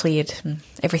all cleared and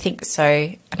everything,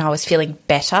 and I was feeling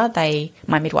better,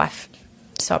 my midwife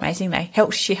so amazing.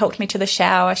 She helped me to the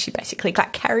shower. She basically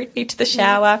like carried me to the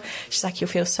shower. She's like, you'll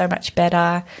feel so much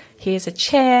better. Here's a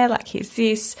chair, like here's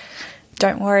this.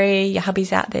 Don't worry, your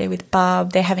hubby's out there with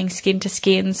Bub. They're having skin to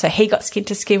skin. So he got skin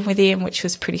to skin with him, which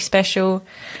was pretty special.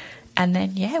 And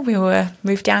then, we were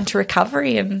moved down to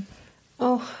recovery, and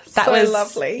that was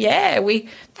lovely. Yeah, the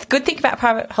good thing about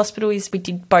private hospital is we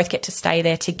did both get to stay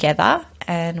there together,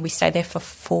 and we stayed there for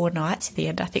 4 nights at the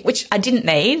end, I think, which I didn't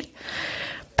need,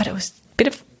 but it was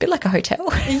a bit like a hotel.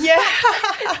 Yeah.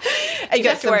 And you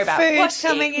got to worry about food washing.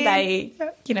 coming in. They,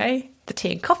 the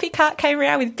tea and coffee cart came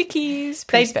around with bickies.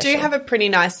 They special. do have a pretty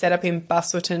nice setup in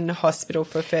Bustleton Hospital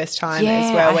for first time as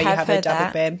Yeah, well, I where you have have a heard double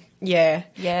that. bed. Yeah.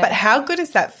 Yeah. But how good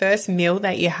is that first meal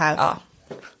that you have? Oh,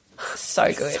 so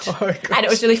good. So good. And it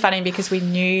was really funny because we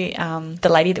knew the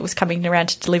lady that was coming around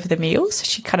to deliver the meals.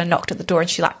 She kind of knocked at the door and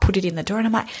she like put it in the door, and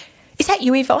I'm like, is that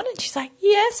you, Yvonne? And she's like,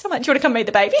 yes. I'm like, do you want to come meet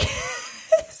the baby?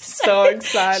 So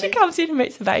exciting. She comes in and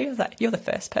meets the baby. I was like, you're the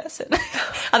first person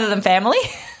other than family.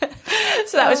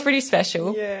 So that was pretty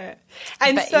special. Yeah.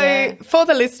 And for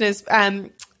the listeners,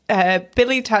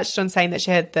 Billie touched on saying that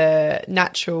she had the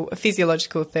natural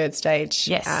physiological third stage,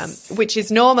 Yes. Which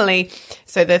is normally,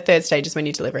 so the third stage is when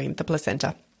you're delivering the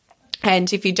placenta.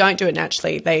 And if you don't do it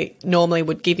naturally, they normally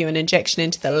would give you an injection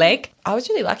into the leg. I was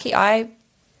really lucky. I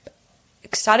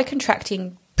started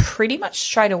contracting pretty much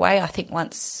straight away, I think,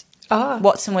 once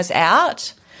Watson was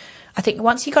out. I think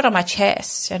once he got on my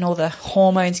chest and all the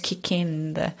hormones kick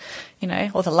in,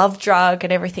 all the love drug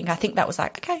and everything, I think that was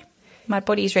like, okay, my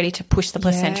body is ready to push the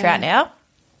placenta out now.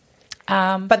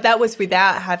 But that was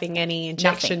without having any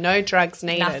injection, no drugs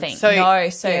needed. Nothing.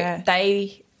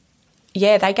 They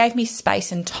they gave me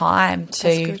space and time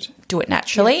to do it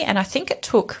naturally, and I think it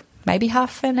took maybe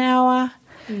half an hour.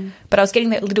 But I was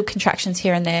getting the little contractions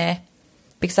here and there,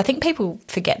 because I think people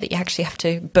forget that you actually have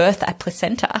to birth a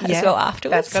placenta as well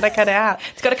afterwards. That's got to cut out.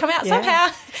 It's got to come out somehow.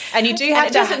 And you do have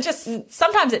it doesn't just,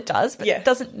 sometimes it does, but it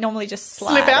doesn't normally just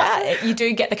slip out. You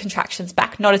do get the contractions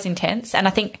back, not as intense. And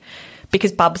I think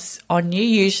because Bub's on you,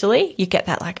 usually you get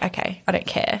that like, okay, I don't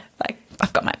care. Like,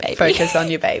 I've got my baby. Focus on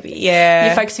your baby. Yeah.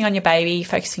 You're focusing on your baby, you're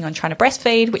focusing on trying to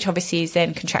breastfeed, which obviously is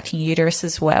then contracting uterus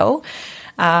as well.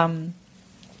 And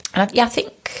I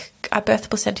think I birthed the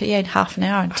placenta in half an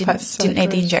hour and didn't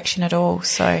need the injection at all.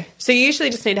 So you usually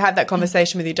just need to have that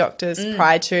conversation with your doctors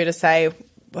prior to say,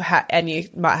 and you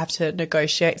might have to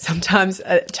negotiate sometimes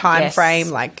a time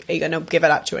frame, like are you going to give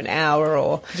it up to an hour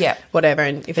or whatever,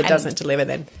 and if it doesn't deliver,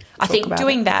 then I think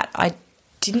doing that, I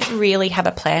didn't really have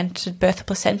a plan to birth a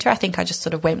placenta. I think I just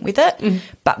sort of went with it.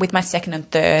 But with my second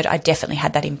and third, I definitely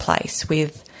had that in place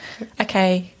with,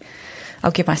 okay,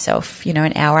 I'll give myself,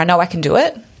 an hour. I know I can do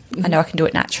it. I know I can do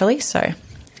it naturally, so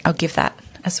I'll give that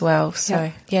as well.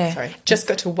 So, just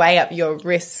got to weigh up your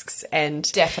risks, and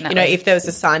definitely, if there was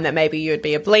a sign that maybe you would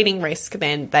be a bleeding risk,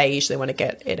 then they usually want to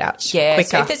get it out quicker.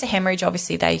 So if there's a hemorrhage,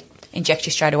 obviously they inject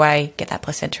you straight away, get that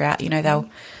placenta out. They'll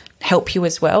help you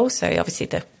as well. So obviously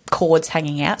the cord's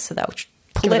hanging out, so they'll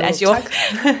pull it as you're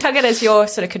tug it as you're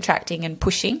sort of contracting and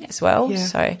pushing as well. Yeah.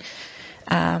 So,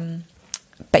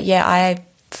 but I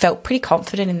felt pretty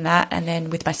confident in that, and then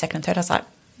with my second and third, I was like,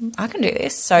 I can do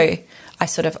this. So I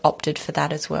sort of opted for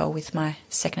that as well with my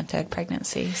second and third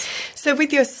pregnancies. So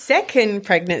with your second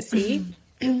pregnancy,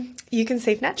 you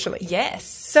conceived naturally. Yes.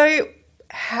 So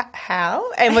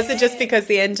how? And was it just because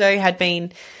the endo had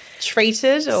been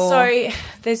treated? Or? So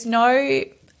there's no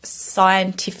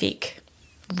scientific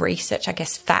research, I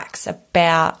guess, facts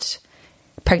about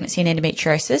pregnancy and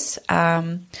endometriosis.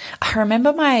 I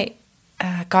remember my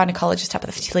gynecologist up at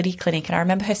the fertility clinic, and I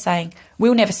remember her saying,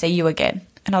 we'll never see you again.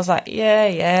 And I was like,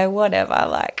 yeah, whatever.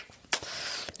 Like,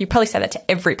 you probably say that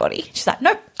to everybody. She's like,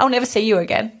 nope, I'll never see you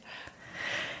again.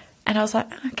 And I was like,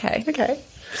 okay.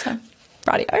 So,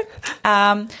 rightio.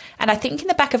 And I think in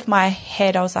the back of my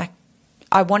head, I was like,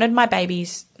 I wanted my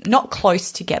babies not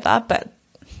close together, but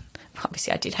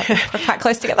obviously I did have them quite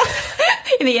close together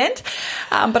in the end.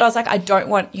 But I was like, I don't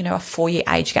want, a 4-year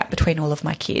age gap between all of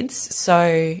my kids.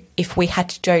 So if we had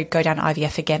to go down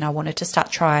IVF again, I wanted to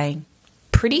start trying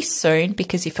pretty soon,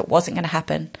 because if it wasn't going to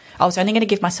happen, I was only going to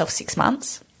give myself 6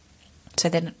 months. So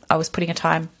then I was putting a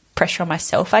time pressure on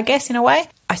myself, I guess, in a way.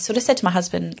 I sort of said to my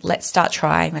husband, let's start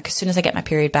trying. Like, as soon as I get my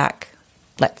period back,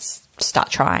 let's start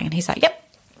trying. And he's like,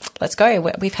 yep, let's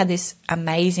go. We've had this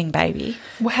amazing baby.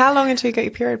 Well, how long until you got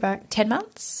your period back? 10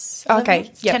 months.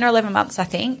 Okay. Yep. 10 or 11 months, I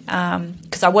think,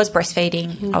 because I was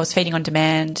breastfeeding. I was feeding on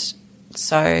demand.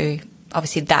 So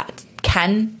obviously that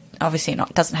can... Obviously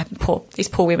not, doesn't happen. These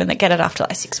poor women that get it after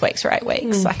like 6 weeks or 8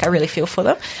 weeks. Like, I really feel for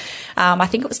them. I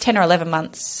think it was 10 or 11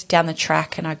 months down the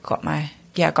track, and I got my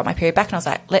I got my period back, and I was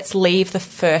like, let's leave the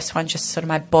first one just sort of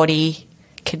my body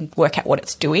can work out what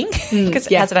it's doing because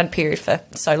it hasn't had a period for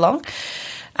so long.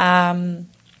 And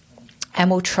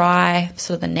we'll try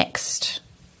sort of the next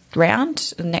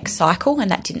round, the next cycle,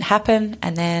 and that didn't happen.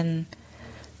 And then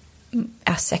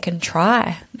our second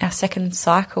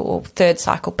cycle or third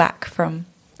cycle back from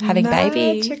having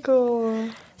baby. Magical.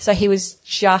 So he was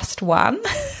just 1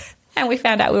 and we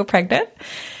found out we were pregnant,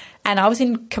 and I was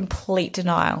in complete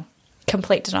denial.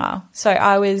 So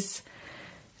I was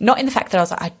not in the fact that I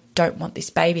was like, I don't want this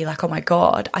baby, like, oh my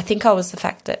God. I think I was the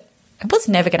fact that it was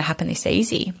never going to happen this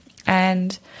easy.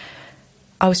 And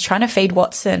I was trying to feed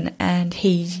Watson, and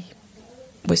he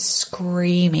was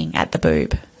screaming at the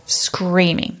boob,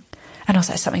 screaming. And I was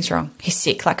like, something's wrong. He's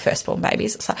sick, like firstborn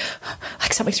babies. It's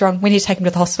like something's wrong. We need to take him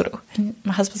to the hospital. And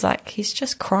my husband's like, he's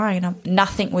just crying.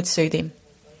 Nothing would soothe him.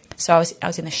 So I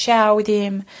was in the shower with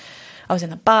him. I was in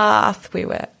the bath. We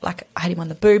were like, I had him on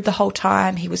the boob the whole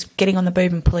time. He was getting on the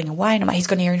boob and pulling away. And I'm like, he's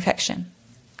got an ear infection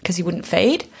because he wouldn't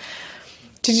feed.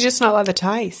 Did you just not like the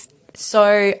taste?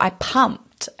 So I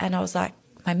pumped, and I was like,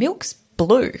 my milk's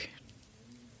blue.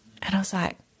 And I was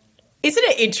like, isn't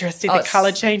it interesting the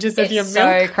colour changes of your milk?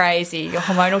 It's so crazy. Your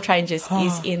hormonal changes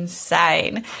is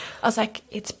insane. I was like,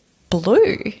 it's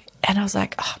blue. And I was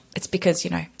like, oh, it's because,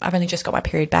 I've only just got my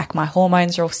period back. My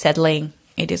hormones are all settling.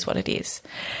 It is what it is.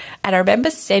 And I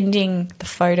remember sending the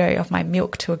photo of my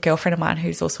milk to a girlfriend of mine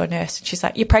who's also a nurse. And she's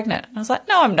like, you're pregnant. And I was like,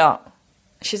 no, I'm not.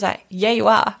 She's like, yeah, you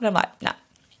are. And I'm like, no,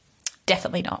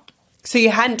 definitely not. So you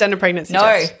hadn't done a pregnancy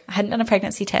test? No, I hadn't done a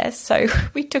pregnancy test. So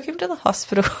we took him to the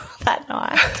hospital that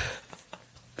night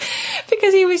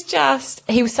because he was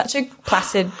such a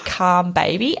placid, calm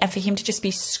baby. And for him to just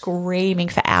be screaming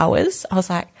for hours, I was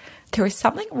like, there is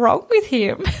something wrong with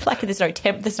him. Like, there's no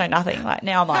temp, there's no nothing. Like,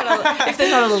 now I'm like, if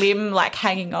there's not a limb, like,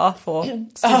 hanging off or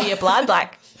severe blood,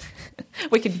 like,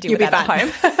 we can do that at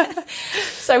home.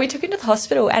 So we took him to the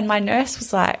hospital, and my nurse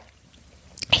was like,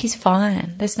 he's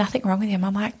fine. There's nothing wrong with him.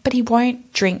 I'm like, but he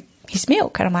won't drink his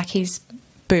milk. And I'm like, he's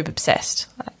boob obsessed.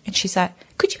 And she's like,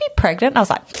 could you be pregnant? And I was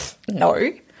like, no.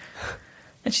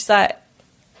 And she's like,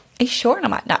 are you sure? And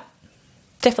I'm like, no,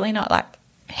 definitely not. Like,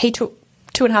 he took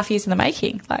 2.5 years in the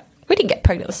making. Like, we didn't get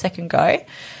pregnant the second go.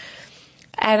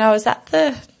 And I was at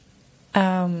the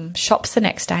shops the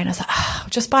next day, and I was like, I'll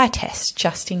just buy a test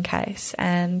just in case.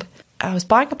 And I was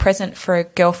buying a present for a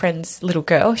girlfriend's little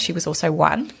girl. She was also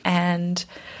 1. And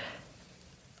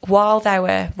while they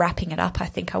were wrapping it up, I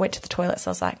think I went to the toilet.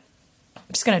 So I was like,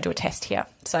 I'm just going to do a test here.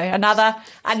 So another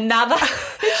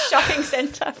shopping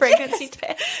centre pregnancy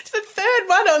test. It's the third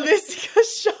one on this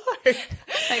show.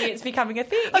 Maybe it's becoming a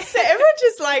thing. So everyone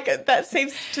just like, that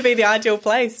seems to be the ideal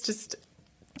place. Just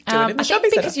do it in the shopping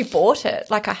centre. Because you bought it.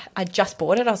 Like, I just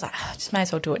bought it. I was like, I just may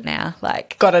as well do it now.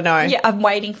 Like, gotta know. Yeah, I'm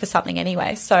waiting for something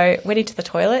anyway. So went into the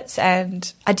toilets,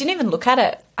 and I didn't even look at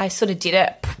it. I sort of did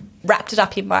it, wrapped it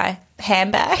up in my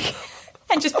handbag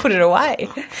and just put it away.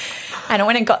 And I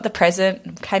went and got the present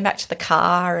and came back to the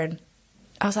car, and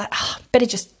I was like, oh, better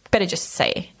just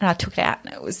see. And I took it out,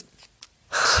 and it was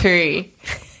 2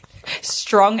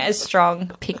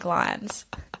 strong pink lines.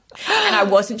 And I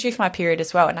wasn't due for my period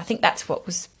as well. And I think that's what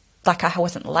was, like, I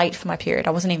wasn't late for my period.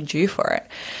 I wasn't even due for it.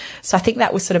 So I think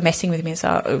that was sort of messing with me.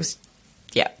 So it was,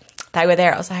 yeah, they were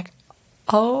there. I was like,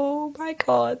 oh my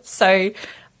God. So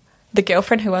the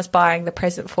girlfriend who I was buying the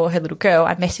present for her little girl,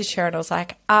 I messaged her and I was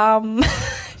like,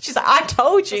 she's like, I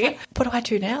told you. What do I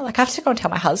do now? Like, I have to go and tell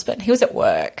my husband. He was at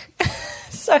work.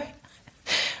 So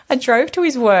I drove to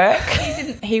his work.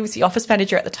 He was the office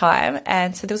manager at the time.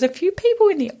 And so there was a few people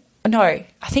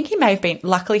I think he may have been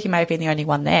the only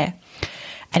one there.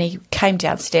 And he came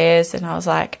downstairs, and I was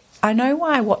like, I know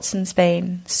why Watson's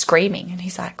been screaming. And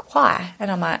he's like, why?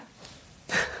 And I'm like,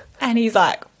 and he's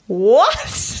like, what?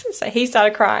 So he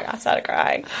started crying. I started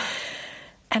crying.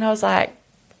 And I was like,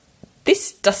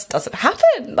 this just doesn't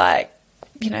happen. Like,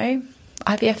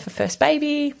 IVF for first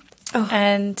baby. Oh,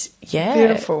 and yeah,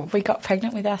 beautiful. We got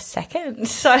pregnant with our second.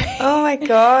 So, oh my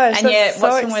gosh, and that's so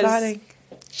Watson exciting.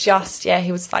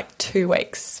 He was like 2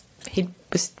 weeks. He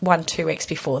was 2 weeks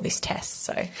before this test.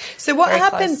 So what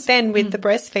happened then with the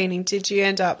breastfeeding? Did you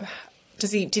end up?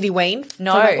 Did he wean?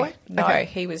 No, okay.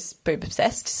 He was boob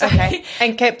obsessed. So. Okay,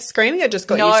 and kept screaming, or just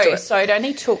got used to it? So it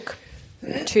only took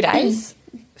 2 days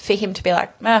for him to be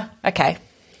like, okay,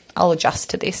 I'll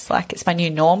adjust to this. Like, it's my new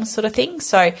norm, sort of thing.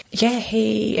 So yeah,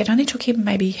 it only took him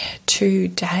maybe 2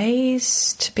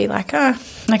 days to be like,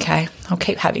 okay, I'll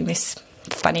keep having this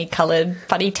funny coloured,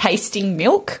 funny tasting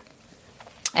milk.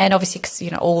 And obviously, because,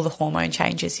 all the hormone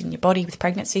changes in your body with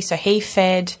pregnancy. So he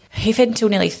fed until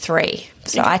nearly 3.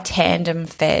 So I tandem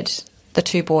fed the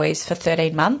 2 boys for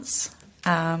 13 months.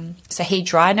 So he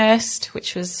dry nursed,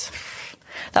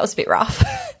 that was a bit rough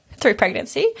through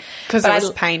pregnancy. Because it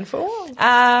was painful?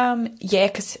 Yeah,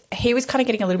 because he was kind of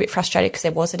getting a little bit frustrated because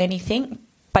there wasn't anything,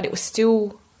 but it was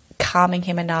still calming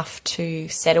him enough to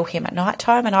settle him at night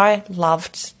time. And I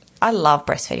love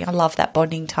breastfeeding. I love that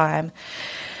bonding time.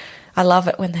 I love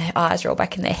it when their eyes roll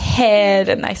back in their head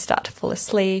and they start to fall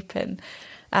asleep. And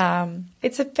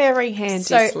it's a very handy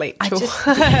sleep tool.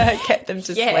 Get them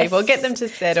to sleep or get them to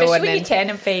settle. Especially when you're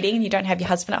tandem feeding and you don't have your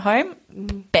husband at home,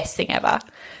 best thing ever.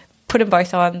 Put them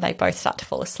both on, they both start to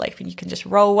fall asleep and you can just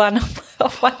roll one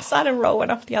off one side and roll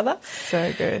one off the other.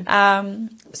 So good.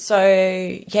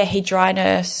 He dry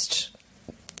nursed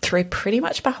through pretty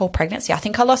much my whole pregnancy. I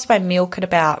think I lost my milk at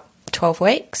about 12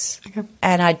 weeks. Okay.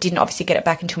 And I didn't obviously get it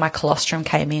back until my colostrum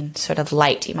came in sort of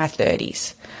late in my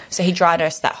 30s. So he dry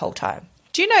nursed that whole time.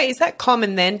 Do you know, is that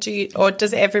common then? Or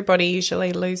does everybody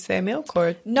usually lose their milk?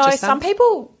 Or no, some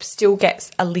people still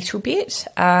get a little bit.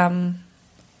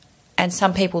 And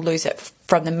some people lose it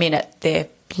from the minute their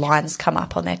lines come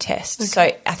up on their test. Okay. So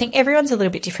I think everyone's a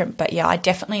little bit different. But, yeah, I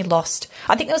definitely lost –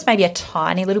 I think there was maybe a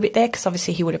tiny little bit there because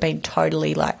obviously he would have been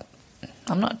totally like,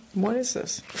 I'm not – what is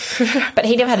this? But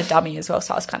he never had a dummy as well,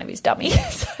 so I was kind of his dummy.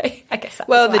 So I guess that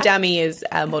the dummy is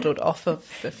modelled off of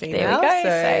the female.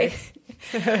 There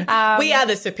we go. We are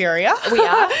the superior. We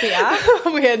are.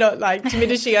 We are not like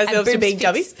diminishing ourselves to being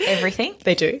dummies. Everything.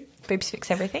 They do. Boobs fix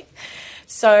everything.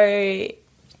 So –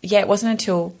 yeah, it wasn't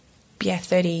until,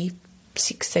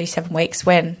 36, 37 weeks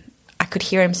when I could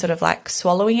hear him sort of like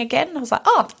swallowing again. I was like,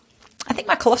 oh, I think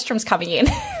my colostrum's coming in.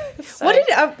 So,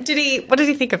 what did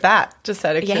he think of that? Just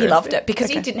out of curiosity. Yeah, he loved it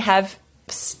because he didn't have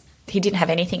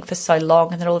anything for so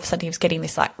long, and then all of a sudden he was getting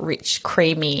this like rich,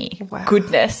 creamy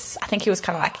goodness. I think he was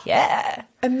kind of like, yeah.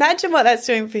 Imagine what that's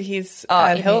doing for his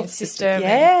health system,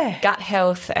 yeah, gut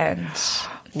health, and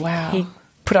wow, he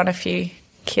put on a few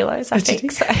kilos. I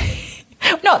think so.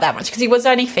 Not that much because he was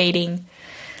only feeding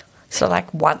sort of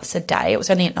like once a day. It was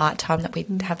only at night time that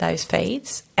we'd have those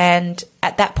feeds. And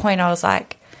at that point I was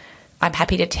like, I'm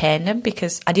happy to tandem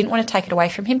because I didn't want to take it away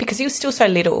from him because he was still so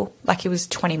little. Like he was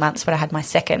 20 months when I had my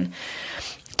second.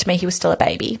 To me, he was still a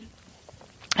baby.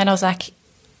 And I was like,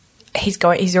 he's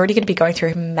already going to be going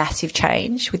through a massive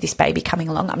change with this baby coming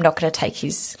along. I'm not going to take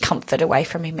his comfort away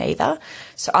from him either.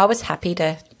 So I was happy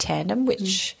to tandem,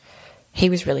 which...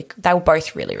 they were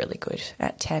both really, really good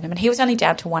at tandem. And he was only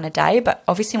down to one a day, but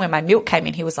obviously when my milk came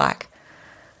in, he was like,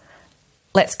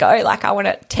 let's go. Like, I want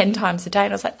it 10 times a day.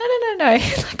 And I was like, no.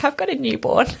 Like, I've got a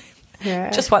newborn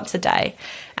just once a day.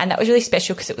 And that was really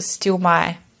special because it was still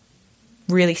my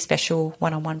really special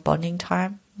one-on-one bonding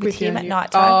time with him at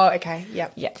night time. Oh, okay.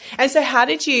 Yep. Yeah. And so how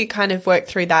did you kind of work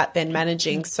through that then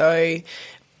managing? So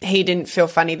he didn't feel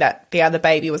funny that the other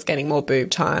baby was getting more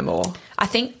boob time or? I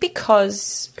think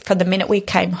because from the minute we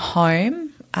came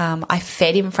home, I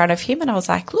fed in front of him and I was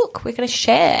like, look, we're going to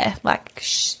share. Like,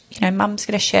 mum's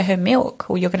going to share her milk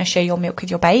or you're going to share your milk with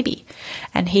your baby.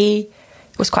 And he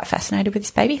was quite fascinated with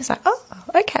this baby. He was like, oh,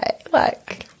 okay.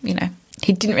 Like,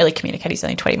 he didn't really communicate. He's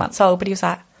only 20 months old, but he was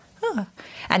like, oh.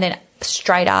 And then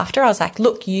straight after I was like,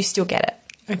 look, you still get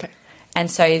it. Okay.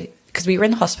 And so... because we were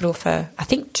in the hospital for, I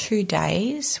think, 2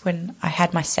 days when I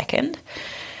had my second.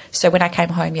 So when I came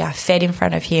home, I fed in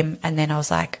front of him and then I was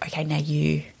like, okay, now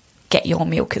you get your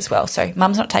milk as well. So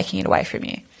mum's not taking it away from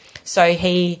you. So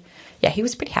he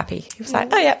was pretty happy. He was like,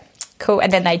 oh, yeah, cool.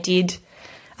 And then I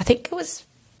think it was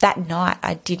that night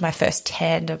I did my first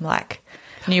tandem, like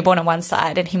newborn on one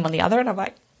side and him on the other. And I'm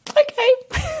like, okay,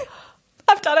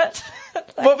 I've done it.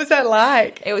 What was that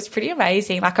like? It was pretty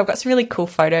amazing. Like I've got some really cool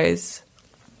photos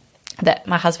that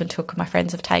my husband took and my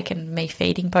friends have taken me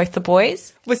feeding both the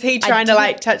boys. Was he trying to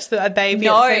like touch the baby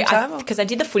at the same time? No, because I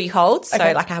did the footy holds. So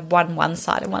like I had one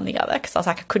side and one the other because I was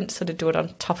like I couldn't sort of do it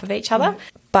on top of each other.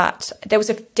 But there was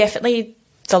definitely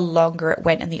the longer it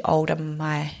went and the older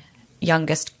my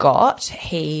youngest got,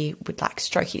 he would like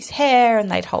stroke his hair and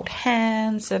they'd hold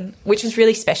hands, and which was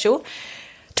really special.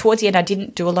 Towards the end I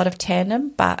didn't do a lot of tandem,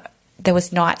 but there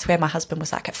was nights where my husband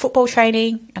was like at football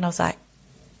training and I was like,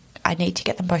 I need to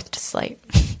get them both to sleep.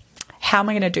 How am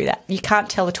I going to do that? You can't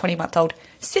tell a 20-month-old,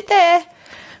 sit there,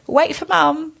 wait for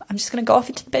mum. I'm just going to go off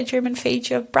into the bedroom and feed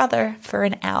your brother for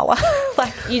an hour.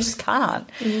 Like, you just can't.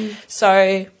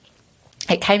 So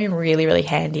it came in really, really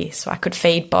handy. So I could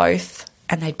feed both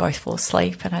and they'd both fall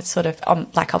asleep. And I'd sort of,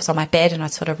 like I was on my bed and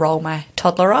I'd sort of roll my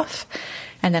toddler off.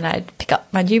 And then I'd pick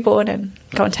up my newborn and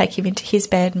go and take him into his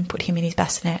bed and put him in his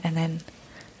bassinet and then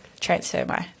transfer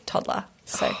my toddler.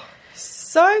 So...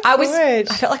 So good.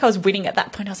 I felt like I was winning at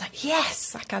that point. I was like,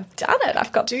 yes, like I've done it.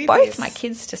 I've got Do both this. my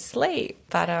kids to sleep.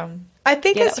 But I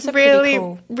think yeah, it's that was a pretty really,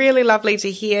 cool- really lovely to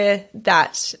hear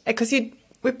that, because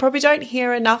we probably don't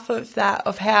hear enough of that,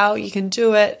 of how you can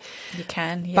do it you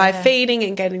can, yeah. by feeding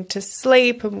and getting to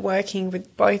sleep and working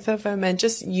with both of them and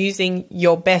just using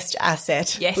your best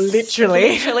asset, Yes,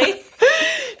 literally. literally.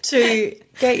 To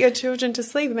get your children to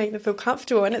sleep and make them feel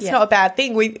comfortable. And it's Yeah. not a bad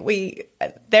thing.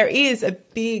 There is a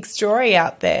big story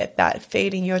out there that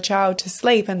feeding your child to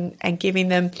sleep and giving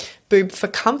them boob for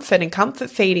comfort and comfort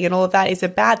feeding and all of that is a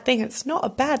bad thing. It's not a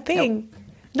bad thing. Nope.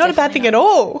 Not a bad Definitely thing not. at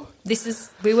all.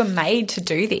 We were made to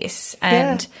do this.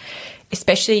 And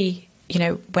especially, you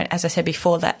know, when, as I said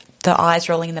before, that the eyes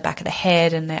rolling in the back of the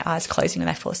head and their eyes closing when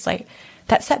they fall asleep,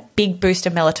 that's that big boost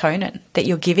of melatonin that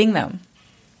you're giving them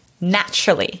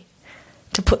naturally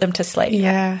to put them to sleep.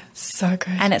 Yeah, so good.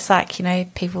 And it's like, you know,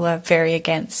 people are very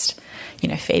against, you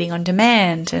know, feeding on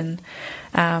demand, and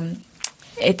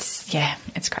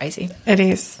it's crazy. It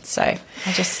is. So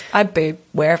I boob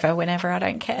wherever, whenever, I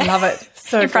don't care. Love it.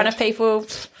 So in front good. of people,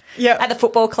 Yeah. at the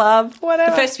football club.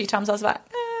 Whatever. The first few times I was like,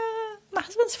 my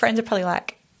husband's friends are probably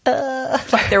like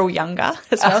they're all younger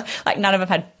as well. Like none of them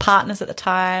had partners at the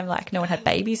time. Like no one had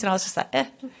babies, and I was just like,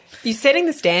 You're setting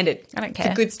the standard. I don't care.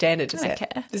 It's a good standard to I don't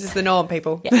set. care. This is the norm,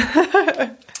 people.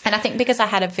 Yeah. And I think because I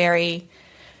had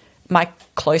my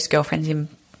close girlfriends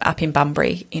up in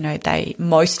Bunbury, you know,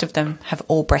 most of them have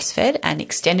all breastfed and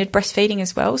extended breastfeeding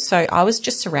as well. So I was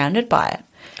just surrounded by it.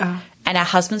 Oh. And our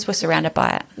husbands were surrounded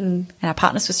by it. And our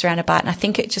partners were surrounded by it. And I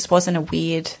think it just wasn't a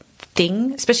weird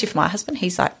thing, especially for my husband.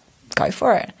 He's like, go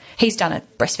for it. He's done a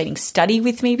breastfeeding study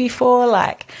with me before.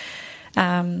 Like,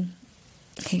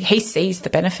 he sees the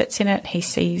benefits in it. He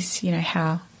sees, you know,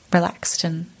 how relaxed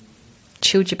and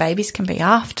chilled your babies can be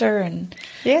after, and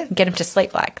get them to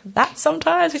sleep like that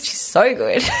sometimes, which is so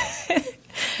good.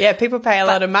 Yeah, people pay a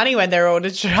lot of money when they're all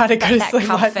to try to go to that sleep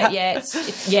comfort, like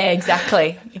that. yeah,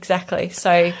 exactly.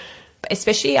 So,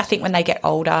 especially I think when they get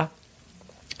older,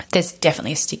 there's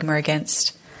definitely a stigma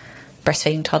against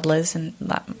breastfeeding toddlers. And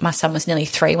like, my son was nearly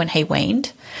 3 when he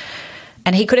weaned,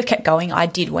 and he could have kept going. I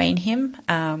did wean him.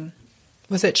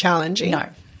 Was it challenging? No.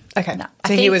 Okay. No.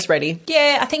 So he was ready.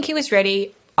 Yeah, I think he was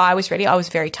ready. I was ready. I was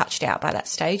very touched out by that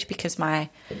stage because my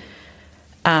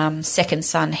second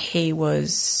son,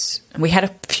 we had a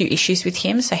few issues with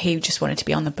him, so he just wanted to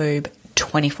be on the boob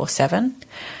 24/7.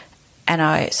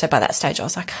 And so by that stage I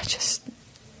was like, just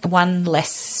one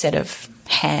less set of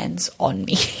hands on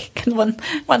me and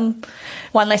one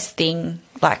less thing.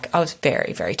 Like I was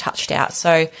very, very touched out.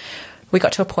 So we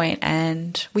got to a point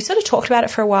and we sort of talked about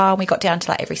it for a while, and we got down to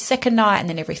like every second night and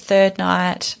then every third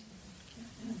night.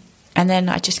 And then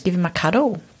I just give him a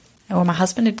cuddle, or my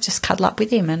husband would just cuddle up with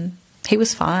him, and he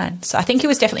was fine. So I think he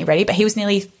was definitely ready, but he was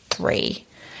nearly 3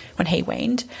 when he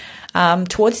weaned.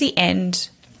 Towards the end,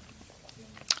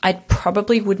 I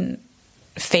probably wouldn't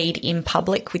feed in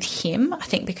public with him, I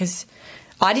think, because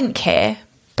I didn't care,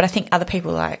 but I think other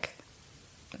people were like,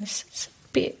 this is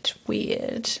a bit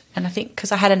weird. And I think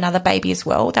because I had another baby as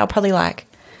well, they were probably like,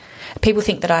 people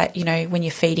think that when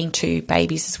you're feeding 2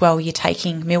 babies as well, you're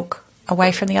taking milk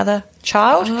away from the other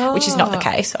child, which is not the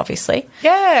case, obviously.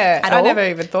 Yeah, at I all. never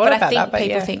even thought about that. But I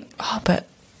think people think, but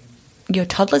your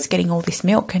toddler's getting all this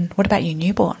milk, and what about your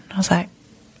newborn? I was like,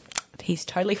 he's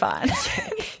totally fine.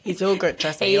 He's all good,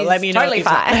 trust me. He's Let me know totally if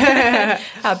he's fine.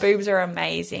 Our boobs are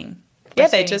amazing. Yeah,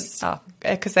 they Breastfeeding- just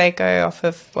because they go off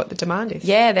of what the demand is.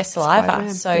 Yeah, their saliva.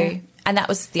 Spider-Man, So, yeah. and that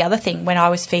was the other thing when I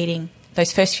was feeding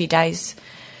those first few days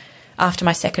after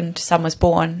my second son was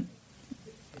born.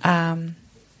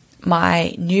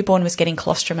 My newborn was getting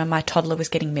colostrum and my toddler was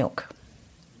getting milk,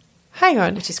 Hang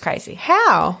on, which is crazy.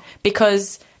 how?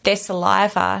 Because their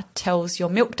saliva tells your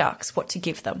milk ducts what to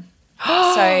give them.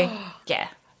 So, yeah.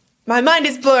 My mind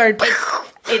is blurred.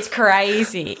 It's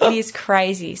crazy. It is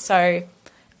crazy. So,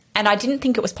 and I didn't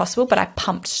think it was possible, but I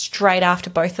pumped straight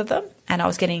after both of them, and I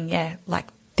was getting, like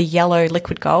the yellow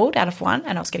liquid gold out of one,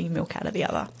 and I was getting milk out of the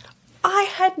other. I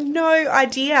had no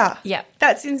idea. Yeah.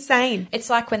 That's insane. It's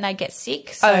like when they get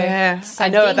sick. So Oh, yeah. same I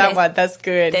know thing. that one. That's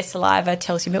good. Their saliva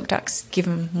tells your milk ducts, give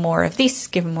them more of this,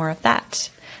 give them more of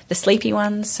that. The sleepy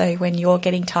ones, so when you're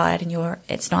getting tired and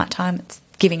it's nighttime, it's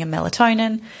giving them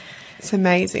melatonin. It's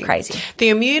amazing. Crazy. The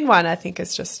immune one, I think,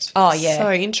 is just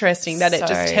so interesting that it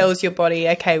just tells your body,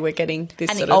 okay, we're getting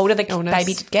this And sort the older of the illness.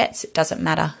 baby gets, it doesn't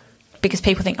matter. Because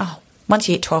people think, once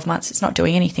you hit 12 months, it's not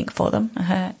doing anything for them.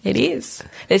 It is.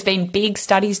 There's been big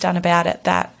studies done about it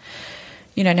that,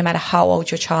 no matter how old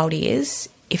your child is,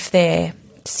 if they're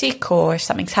sick or if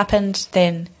something's happened,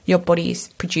 then your body is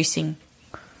producing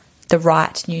the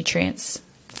right nutrients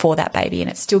for that baby, and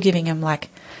it's still giving them like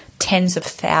tens of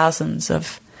thousands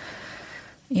of,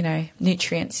 you know,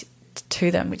 nutrients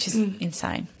to them, which is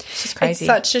insane. It's just crazy.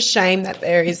 It's such a shame that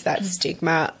there is that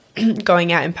stigma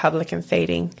going out in public and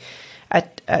feeding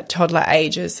at toddler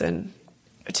ages, and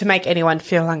to make anyone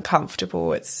feel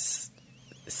uncomfortable. It's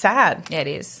sad. Yeah, it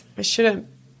is. We shouldn't,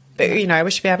 you know, we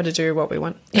should be able to do what we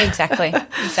want. Exactly.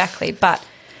 But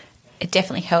it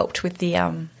definitely helped with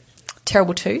the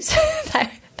terrible twos.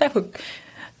 they were,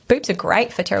 boobs are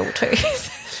great for terrible twos.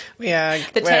 Yeah,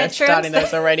 the we're tantrums, starting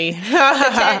those already. The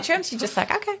tantrums, you're just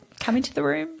like, okay, come into the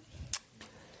room.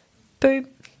 Boob.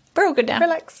 We're all good now.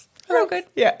 Relax. We're all good.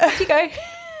 Yeah. Off you go.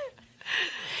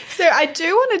 So I do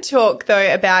want to talk,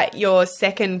 though, about your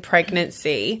second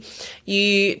pregnancy.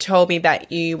 You told me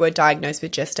that you were diagnosed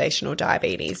with gestational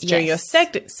diabetes during your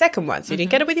second one. So you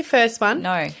didn't get it with your first one.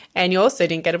 No. And you also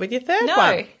didn't get it with your third No.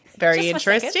 one. Very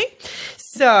interesting.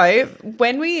 So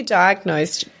when were you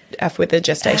diagnosed with the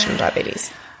gestational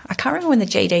diabetique? I can't remember when the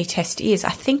GD test is. I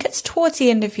think it's towards the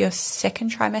end of your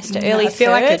second trimester, early I feel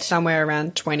third. like it's somewhere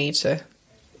around 20 to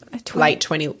late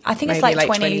 20. I think it's maybe late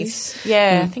 20s. 20s.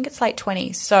 Yeah, I think it's late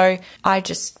 20s. So I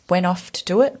just went off to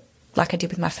do it like I did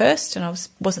with my first, and I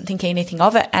wasn't thinking anything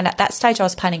of it. And at that stage I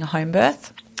was planning a home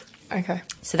birth. Okay.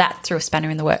 So that threw a spanner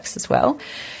in the works as well.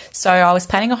 So I was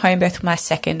planning a home birth with my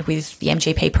second with the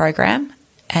MGP program.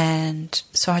 And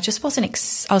so I just wasn't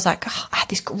I was like, I had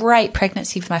this great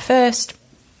pregnancy with my first,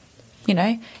 you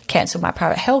know, cancelled my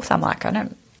private health. I'm like, I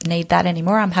don't need that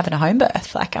anymore. I'm having a home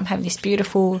birth. Like, I'm having this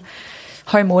beautiful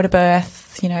home water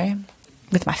birth, you know,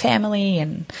 with my family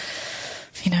and,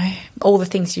 you know, all the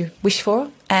things you wish for.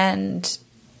 And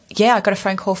yeah, I got a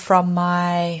phone call from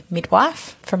my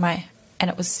midwife and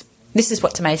it was, this is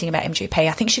what's amazing about MGP.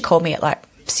 I think she called me at like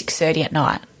 6:30 at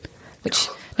night, which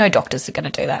no doctors are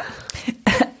going to do that.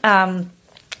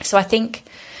 So I think,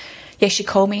 yeah, she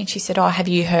called me and she said, oh, have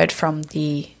you heard from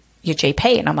your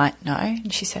GP? And I'm like, no.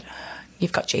 And she said, oh,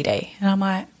 you've got GD. And I'm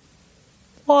like,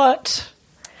 what?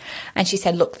 And she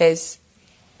said, look,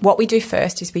 what we do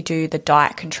first is we do the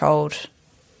diet controlled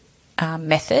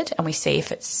method, and we see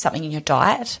if it's something in your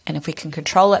diet, and if we can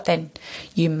control it, then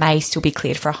you may still be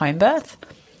cleared for a home birth.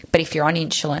 But if you're on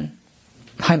insulin,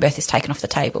 home birth is taken off the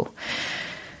table.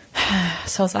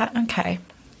 So I was like, okay.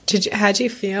 How do you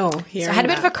feel hearing So I had a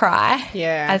bit of a cry.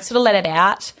 Yeah. I sort of let it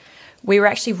out. We were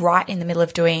actually right in the middle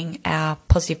of doing our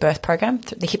positive birth program,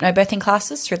 the hypnobirthing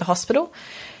classes through the hospital.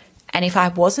 And if I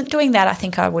wasn't doing that, I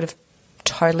think I would have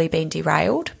totally been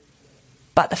derailed.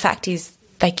 But the fact is,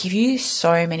 they give you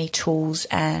so many tools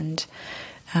and,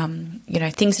 you know,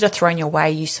 things that are thrown your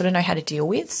way, you sort of know how to deal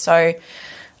with. So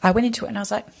I went into it and I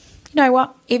was like, you know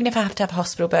what? Even if I have to have a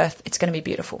hospital birth, it's going to be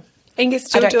beautiful. And you can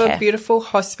still do a beautiful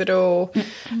hospital,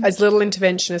 as little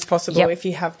intervention as possible if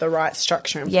you have the right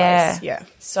structure in place. Yeah.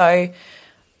 So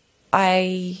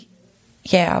I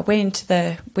went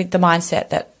into with the mindset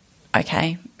that,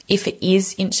 okay, if it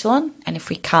is insulin and if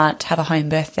we can't have a home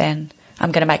birth, then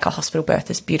I'm going to make a hospital birth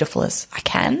as beautiful as I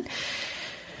can.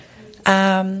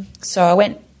 So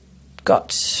I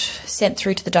got sent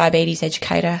through to the diabetes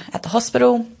educator at the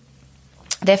hospital.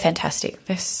 They're fantastic.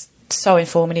 They're so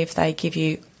informative. They give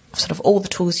you sort of all the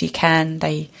tools you can.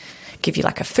 They give you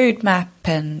like a food map,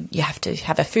 and you have to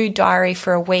have a food diary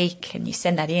for a week, and you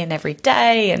send that in every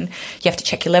day, and you have to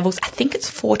check your levels. I think it's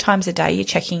 4 times a day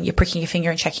you're pricking your finger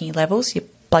and checking your levels, your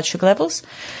blood sugar levels.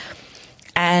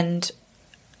 And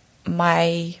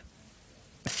my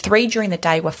 3 during the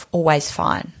day were always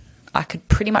fine. I could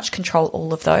pretty much control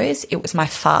all of those. It was my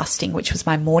fasting, which was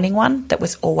my morning one, that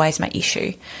was always my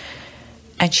issue.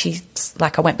 And she's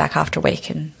like, I went back after a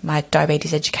week and my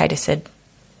diabetes educator said,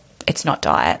 it's not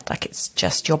diet. Like, it's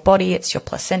just your body. It's your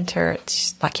placenta.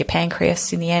 It's like your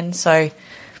pancreas in the end. So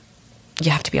you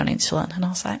have to be on insulin. And I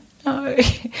was like, no.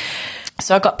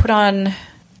 So I got put on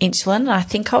insulin, and I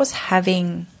think I was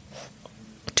having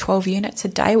 12 units a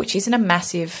day, which isn't a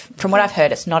massive, from what I've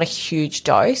heard, it's not a huge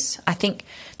dose. I think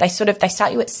they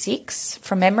start you at 6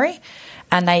 from memory,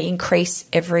 and they increase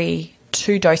every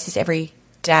 2 doses every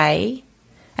day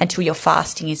until your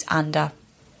fasting is under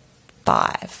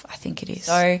 5, I think it is.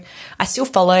 So I still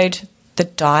followed the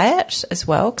diet as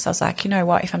well, because I was like, you know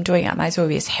what, if I'm doing it, I may as well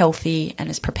be as healthy and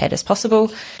as prepared as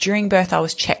possible. During birth, I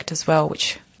was checked as well,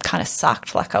 which kind of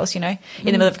sucked. Like, I was, in the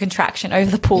middle of a contraction over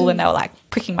the pool, and they were like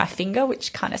pricking my finger,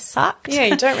 which kind of sucked. Yeah,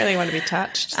 you don't really want to be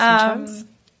touched sometimes.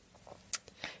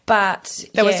 But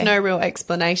there was no real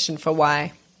explanation for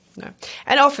why. No.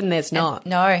 And often there's not.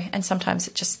 And sometimes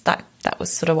it just, that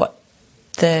was sort of what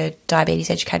the diabetes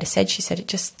educator said. She said it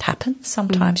just happens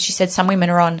sometimes. She said some women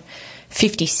are on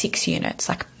 56 units,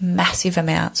 like massive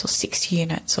amounts, or 60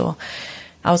 units, or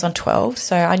I was on 12.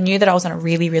 So I knew that I was on a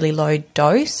really, really low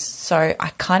dose. So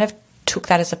I kind of took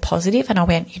that as a positive, and I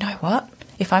went, you know what?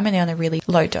 If I'm only on a really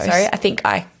low dose, I think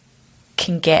I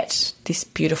can get this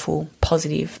beautiful,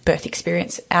 positive birth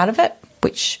experience out of it,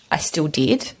 which I still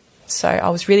did. So I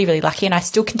was really, really lucky, and I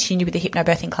still continued with the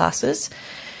hypnobirthing classes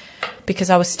because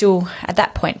I was still, at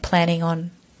that point, planning on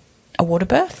a water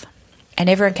birth. And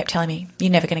everyone kept telling me,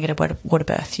 you're never going to get a water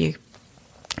birth. You're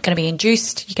going to be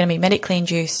induced, you're going to be medically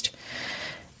induced,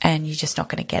 and you're just not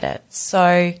going to get it.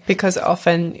 So because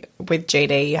often with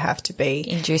GD you have to be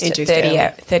induced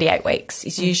at 38 weeks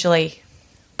is usually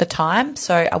the time.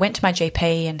 So I went to my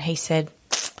GP and he said,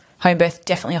 home birth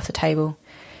definitely off the table.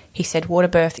 He said water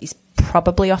birth is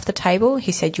probably off the table.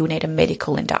 He said you'll need a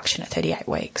medical induction at 38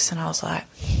 weeks. And I was like,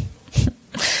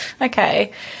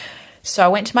 okay. So I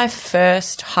went to my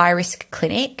first high-risk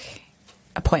clinic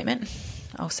appointment.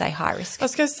 I'll say high risk. I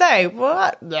was going to say,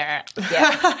 what? Yeah.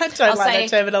 I don't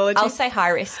like that terminology. I'll say high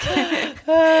risk. So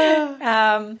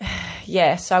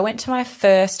I went to my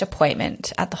first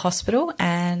appointment at the hospital,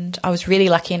 and I was really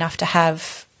lucky enough to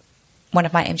have one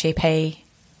of my MGP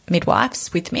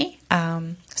midwives with me.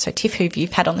 So Tiff, who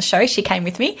you've had on the show, she came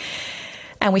with me.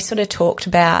 And we sort of talked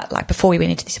about, like, before we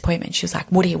went into this appointment, she was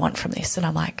like, what do you want from this? And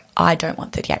I'm like, I don't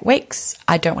want 38 weeks.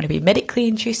 I don't want to be medically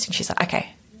induced. And she's like,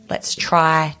 okay, let's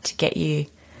try to get you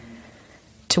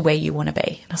to where you want to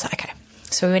be. And I was like, okay.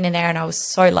 So we went in there, and I was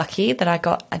so lucky that I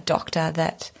got a doctor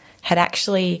that had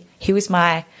actually, he was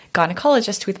my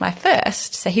gynecologist with my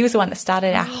first. So he was the one that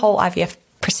started our whole IVF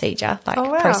procedure,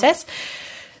 process.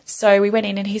 So we went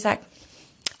in and he's like,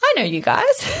 I know you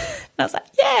guys. And I was like,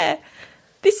 yeah,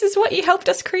 this is what you helped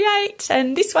us create,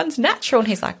 and this one's natural. And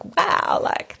he's like, wow,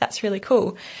 like, that's really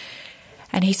cool.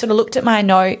 And he sort of looked at my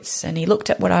notes and he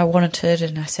looked at what I wanted,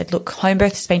 and I said, look, home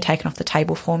birth has been taken off the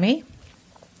table for me.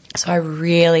 So I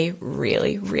really,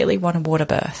 really, really want a water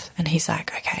birth. And he's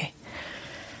like, okay,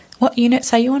 what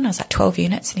units are you on? I was like, 12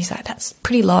 units. And he's like, that's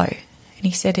pretty low. And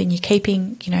he said, and you're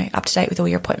keeping, up to date with all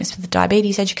your appointments with the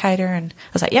diabetes educator? And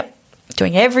I was like, yep,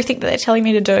 doing everything that they're telling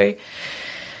me to do.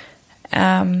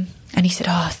 And he said,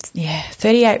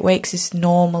 38 weeks is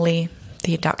normally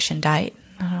the induction date.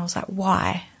 And I was like,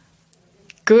 why?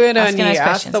 Good on you.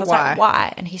 Ask the why. Like,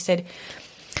 why? And he said,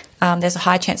 there's a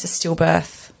high chance of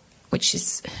stillbirth, which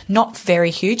is not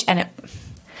very huge. And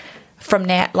from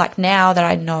now that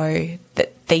I know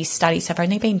that these studies have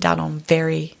only been done on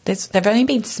there've only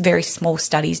been very small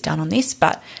studies done on this,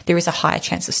 but there is a higher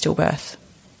chance of stillbirth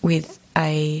with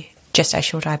a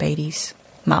gestational diabetes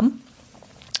mum.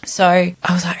 So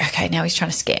I was like, okay, now he's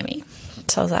trying to scare me.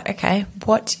 So I was like, okay,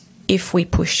 what if we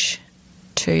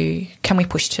can we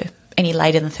push to any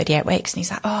later than 38 weeks? And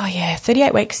he's like, oh yeah,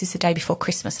 38 weeks is the day before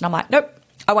Christmas. And I'm like, nope,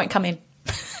 I won't come in.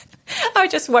 I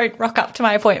just won't rock up to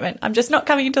my appointment. I'm just not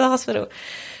coming into the hospital.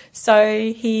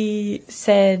 So he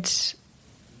said,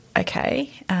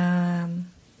 okay,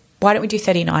 why don't we do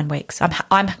 39 weeks?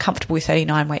 I'm comfortable with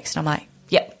 39 weeks. And I'm like,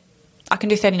 yep, I can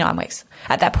do 39 weeks.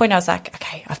 At that point, I was like,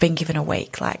 okay, I've been given a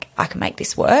week. Like, I can make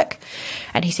this work.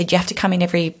 And he said, you have to come in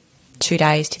every 2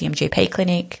 days to the MGP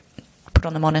clinic, put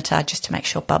on the monitor just to make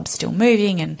sure bub's still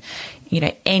moving, and,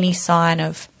 any sign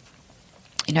of,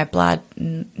 blood,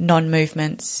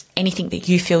 non-movements, anything that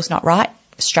you feel's not right,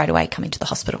 straight away come into the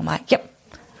hospital. I'm like, yep,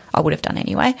 I would have done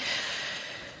anyway.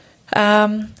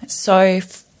 So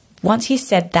once he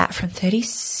said that, from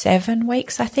 37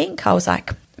 weeks, I think, I was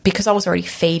like, because I was already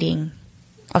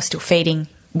I was still feeding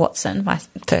Watson, my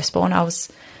firstborn. I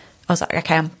was like,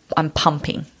 okay, I'm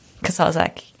pumping, because I was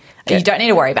like, you don't need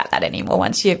to worry about that anymore.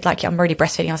 Once I'm already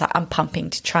breastfeeding, I was like, I'm pumping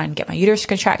to try and get my uterus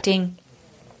contracting.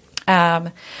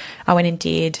 I went and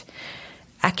did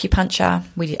acupuncture.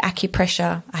 We did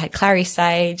acupressure. I had clary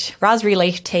sage, raspberry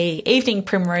leaf tea, evening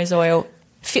primrose oil,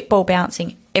 fitball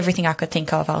bouncing, everything I could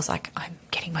think of. I was like, I'm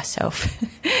getting myself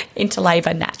into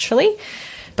labour naturally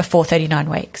before 39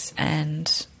 weeks. And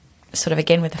sort of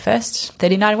again with the first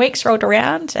 39 weeks rolled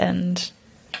around and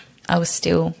I was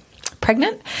still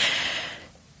pregnant.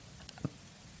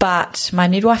 But my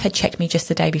midwife had checked me just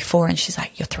the day before and she's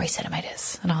like, you're 3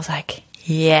 centimetres. And I was like,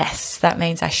 yes, that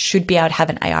means I should be able to have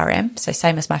an ARM, so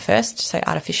same as my first, so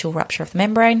artificial rupture of the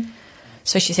membrane.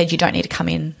 So she said, you don't need to come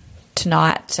in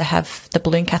tonight to have the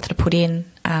balloon catheter put in.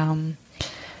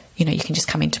 You can just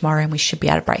come in tomorrow and we should be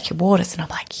able to break your waters. And I'm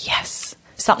like, yes,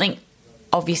 something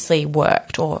obviously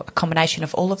worked, or a combination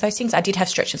of all of those things. I did have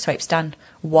stretch and sweeps done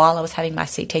while I was having my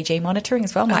CTG monitoring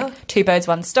as well. I'm like, 2 birds,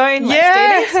 1 stone.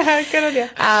 Let's do this. Good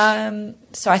on you.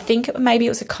 So I think maybe it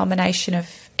was a combination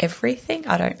of everything.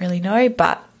 I don't really know,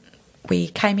 but we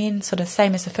came in sort of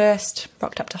same as the first,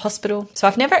 rocked up to hospital. So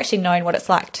I've never actually known what it's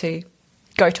like to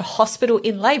go to hospital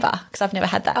in labour because I've never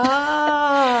had that.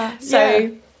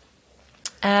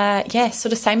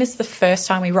 Sort of same as the first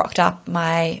time we rocked up,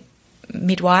 my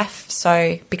midwife.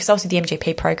 So because I was in the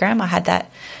MGP program, I had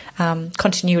that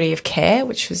continuity of care,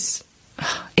 which was,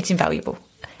 it's invaluable.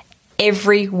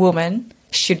 Every woman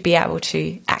should be able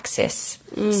to access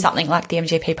something like the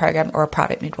MGP program or a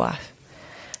private midwife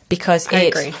because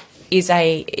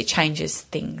it changes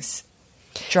things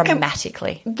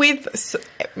dramatically. And with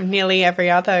nearly every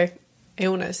other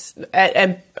illness,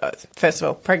 and first of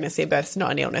all, pregnancy and birth is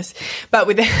not an illness, but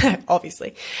with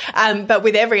obviously, but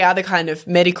with every other kind of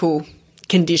medical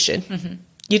condition,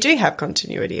 you do have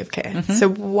continuity of care. So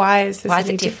why is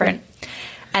it different?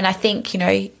 And I think,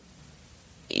 you're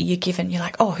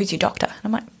like, oh, who's your doctor? And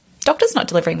I'm like, doctor's not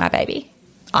delivering my baby.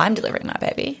 I'm delivering my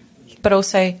baby. But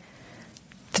also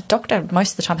the doctor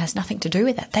most of the time has nothing to do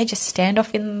with it. They just stand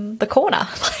off in the corner.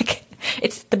 Like,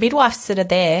 it's the midwives that are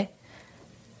there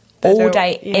all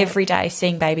day, every day,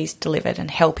 seeing babies delivered and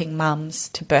helping mums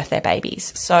to birth their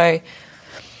babies. So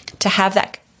to have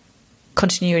that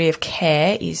continuity of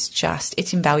care is just,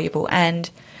 it's invaluable. And,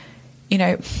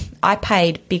 I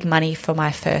paid big money for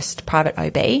my first private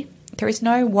OB. There is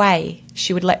no way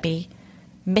she would let me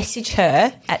message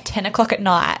her at 10 o'clock at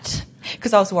night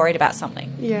because I was worried about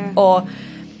something. Yeah. Or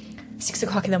 6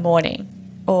 o'clock in the morning,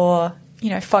 or,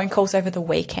 phone calls over the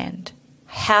weekend,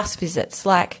 house visits,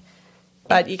 like.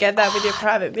 But you get that with your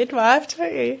private midwife,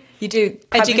 don't you? You do.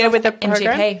 And you get it with the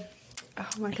program? MGP. Oh,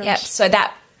 my gosh. Yeah, so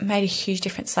that made a huge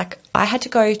difference. Like, I had to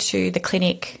go to the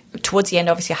clinic towards the end.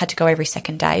 Obviously, I had to go every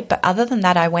second day. But other than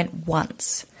that, I went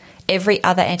once. Every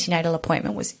other antenatal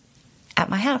appointment was at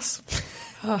my house.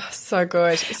 Oh, so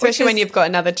good. Especially when you've got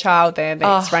another child there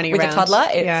that's running with around. With a toddler,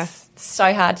 it's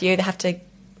so hard. You either have to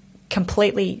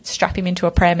completely strap him into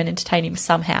a pram and entertain him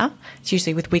somehow. It's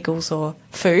usually with wiggles or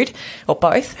food or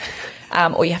both.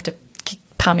 Or you have to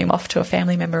palm him off to a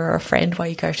family member or a friend while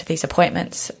you go to these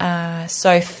appointments.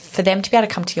 So for them to be able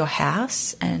to come to your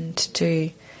house and do,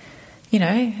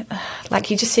 like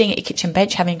you're just sitting at your kitchen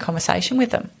bench having a conversation with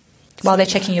them while they're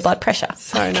checking your blood pressure.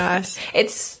 So nice.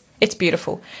 It's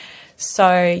beautiful.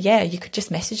 So, you could just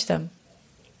message them.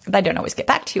 They don't always get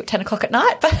back to you at 10 o'clock at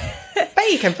night. But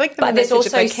you can flick them. But there's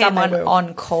also someone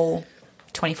on call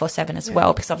 24/7 as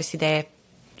well, because obviously they're,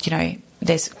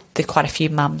 there's quite a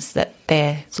few mums that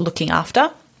they're looking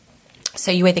after. So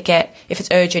you either get, if it's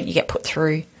urgent, you get put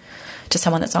through to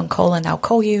someone that's on call and they'll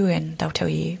call you and they'll tell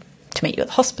you to meet you at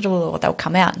the hospital, or they'll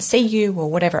come out and see you, or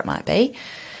whatever it might be.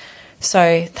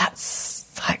 So that's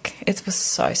it was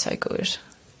so, so good.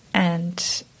 And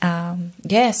so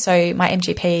my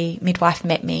MGP midwife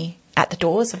met me at the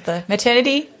doors of the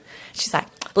maternity. She's like,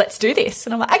 let's do this.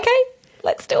 And I'm like, okay,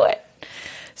 let's do it.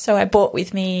 So I brought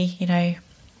with me,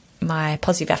 my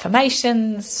positive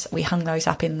affirmations. We hung those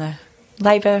up in the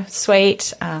labour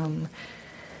suite.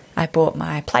 I brought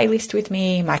my playlist with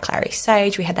me, my clary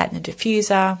sage. We had that in the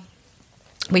diffuser.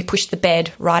 We pushed the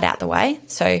bed right out the way.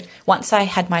 So once I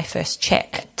had my first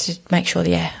check to make sure,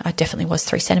 I definitely was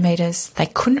 3 centimetres. They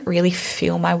couldn't really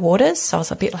feel my waters. So I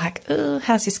was a bit like,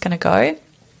 how's this going to go?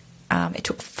 It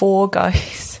took 4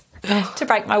 goes to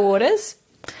break my waters.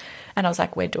 And I was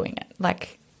like, we're doing it.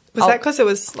 Like, was that because it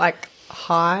was like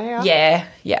higher? Yeah.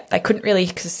 They couldn't really,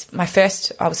 because my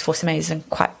first, I was 4 centimetres and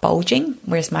quite bulging,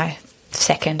 whereas my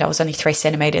second, I was only 3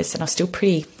 centimetres and I was still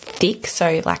pretty thick.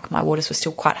 So like my waters were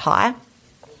still quite high.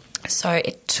 So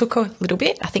it took a little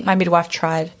bit. I think my midwife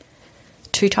tried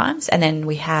 2 times, and then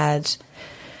we had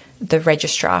the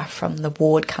registrar from the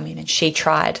ward come in and she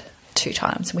tried 2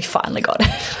 times and we finally got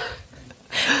it.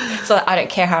 So I don't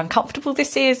care how uncomfortable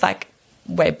this is, like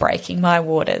we're breaking my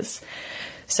waters.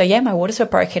 So my waters were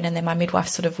broken, and then my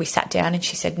midwife we sat down and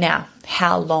she said, now,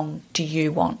 how long do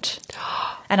you want?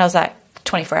 And I was like,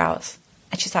 24 hours.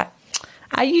 And she's like,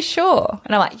 are you sure?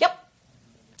 And I'm like, yep,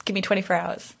 give me 24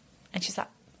 hours. And she's like,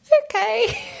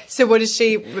 okay. So what did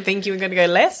she think, you were going to go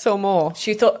less or more?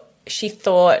 She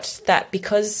thought that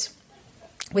because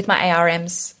with my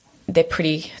ARMs, they're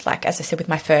pretty, like, as I said, with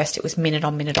my first, it was minute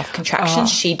on, minute off contractions.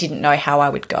 Oh. She didn't know how I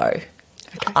would go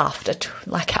after,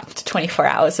 up to 24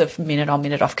 hours of minute on,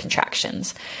 minute off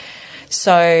contractions.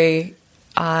 So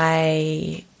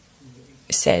she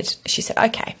said,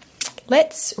 okay,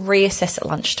 let's reassess at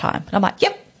lunchtime. And I'm like,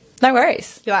 yep. No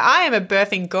worries. You're like, I am a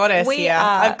birthing goddess here.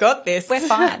 I've got this. We're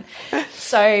fine.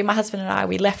 So my husband and I,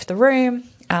 we left the room.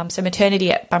 So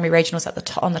maternity at Bunbury Regional's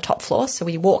on the top floor. So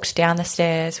we walked down the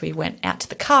stairs. We went out to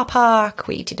the car park.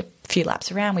 We did a few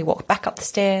laps around. We walked back up the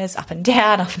stairs, up and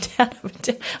down, up and down, up and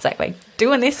down. I was like, we're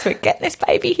doing this. We're getting this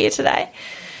baby here today.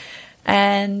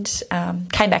 and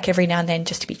came back every now and then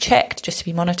just to be checked, just to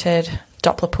be monitored,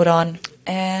 Doppler put on.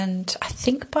 And I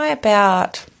think by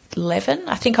about 11,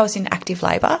 I think I was in active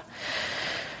labour.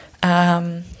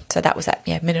 So that was that,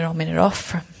 minute on, minute off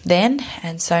from then.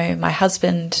 And so my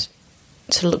husband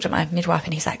sort of looked at my midwife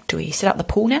and he's like, do we set up the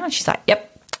pool now? And she's like,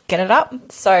 yep, get it up.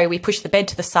 So we pushed the bed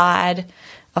to the side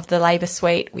of the labour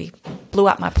suite. We blew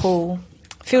up my pool,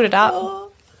 filled it up.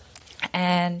 Oh.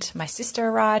 And my sister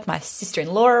arrived. My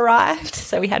sister-in-law arrived.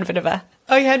 So we had a bit of a...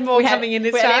 Oh, you had more coming in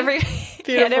this time? We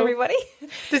had everybody.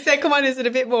 The second one, is it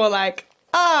a bit more like,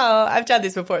 oh, I've done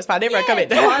this before, it's fine. Everyone come in.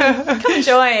 Come and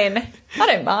join. I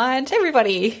don't mind.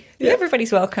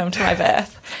 Everybody's welcome to my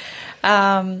birth.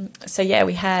 So,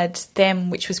 we had them,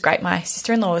 which was great. My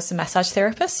sister-in-law was a massage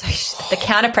therapist. So the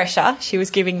counter pressure she was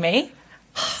giving me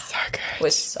so good.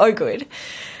 Was so good.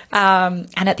 And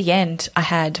at the end, I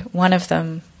had one of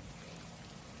them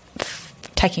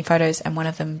taking photos and one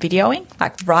of them videoing,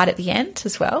 like right at the end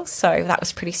as well. So that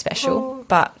was pretty special. Oh.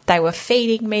 But they were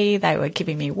feeding me, they were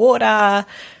giving me water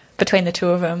between the two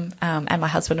of them, and my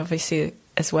husband obviously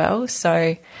as well.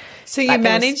 So you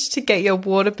managed to get your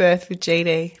water birth with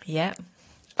GD? Yeah.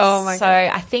 Oh my God. So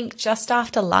I think just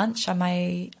after lunch,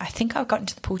 I think I got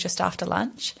into the pool just after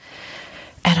lunch,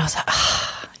 and I was like,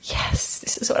 yes,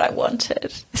 this is what I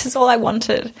wanted. This is all I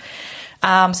wanted.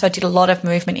 So I did a lot of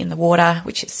movement in the water,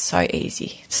 which is so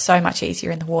easy, so much easier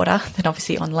in the water than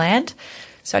obviously on land.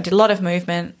 So I did a lot of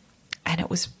movement, and it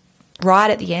was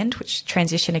right at the end, which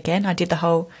transition again, I did the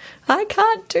whole, I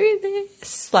can't do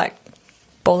this, like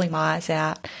bawling my eyes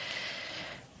out.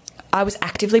 I was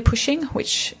actively pushing,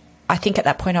 which I think at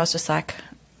that point I was just like,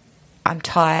 I'm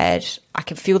tired. I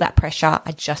can feel that pressure.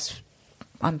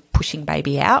 I'm pushing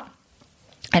baby out.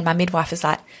 And my midwife was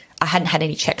like, I hadn't had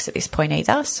any checks at this point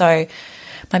either. So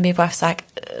my midwife's like,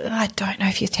 I don't know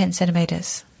if you're 10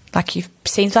 centimetres. Like,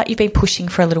 seems like you've been pushing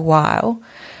for a little while.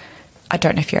 I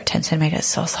don't know if you're at 10 centimetres.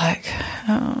 So I was like,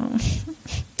 oh.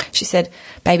 She said,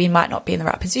 baby might not be in the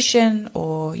right position,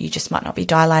 or you just might not be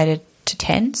dilated to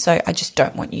 10. So I just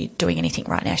don't want you doing anything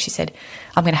right now. She said,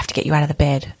 I'm going to have to get you out of the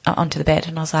bed, onto the bed.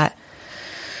 And I was like,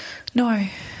 no,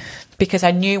 because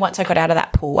I knew once I got out of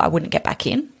that pool, I wouldn't get back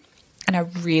in. And I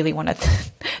really wanted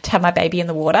to have my baby in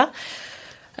the water.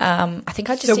 I think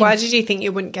I just... So why did you think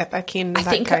you wouldn't get back in that case?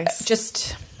 I think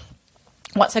just...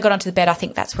 Once I got onto the bed, I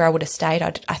think that's where I would have stayed.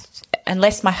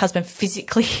 Unless my husband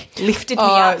physically lifted me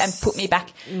up and put me back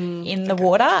in the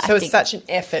water. So it's such an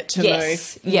effort to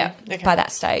move. Yeah, by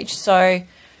that stage. So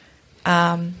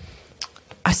I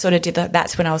sort of did that.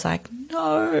 That's when I was like,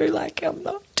 no, like I'm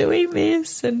not doing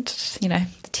this. And, the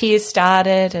tears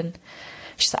started, and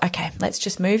she's like, okay, let's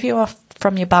just move you off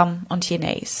from your bum onto your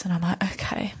knees. And I'm like,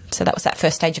 okay. So that was that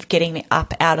first stage of getting me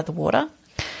up out of the water.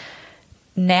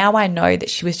 Now I know that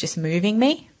she was just moving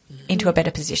me into a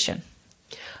better position.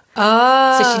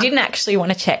 So she didn't actually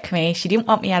want to check me. She didn't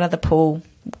want me out of the pool.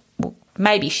 Well,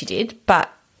 maybe she did,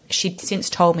 but she'd since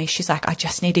told me, she's like, I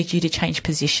just needed you to change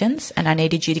positions, and I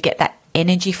needed you to get that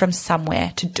energy from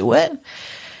somewhere to do it.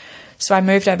 So I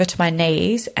moved over to my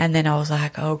knees, and then I was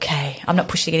like, okay, I'm not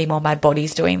pushing anymore. My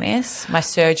body's doing this. My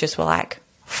surges were like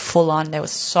full on. There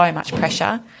was so much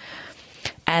pressure.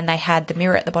 And they had the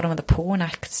mirror at the bottom of the pool, and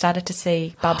I started to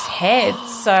see Bub's head.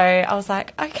 So I was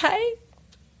like, okay,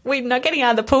 we're not getting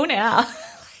out of the pool now.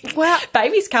 Wow.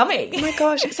 Baby's coming. Oh, my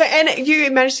gosh. So, and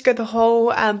you managed to go the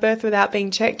whole birth without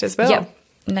being checked as well? Yep.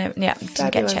 No,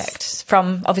 didn't get checked.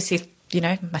 From obviously,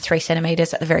 my 3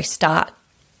 centimetres at the very start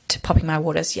to popping my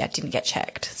waters, didn't get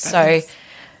checked. So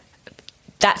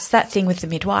that's that thing with the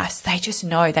midwives. They just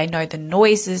know. They know the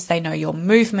noises. They know your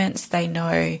movements. They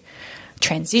know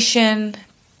transition.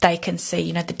 They can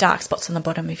see, the dark spots on the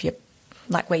bottom of your,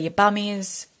 like where your bum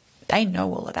is. They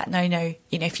know all of that. They know,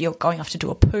 if you're going off to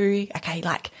do a poo. Okay,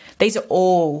 like these are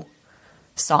all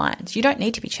signs. You don't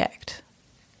need to be checked.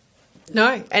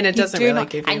 No, and it doesn't really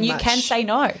give you much. And you can say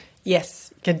no.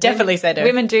 Yes, you can definitely say no.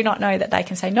 Women do not know that they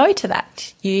can say no to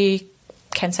that. You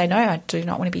can say no, I do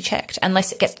not want to be checked.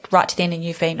 Unless it gets right to the end and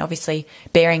you've been obviously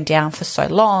bearing down for so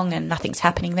long and nothing's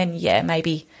happening, then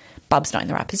maybe Bub's not in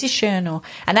the right position,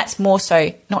 and that's more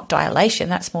so not dilation,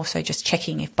 that's more so just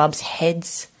checking if Bub's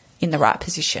head's in the right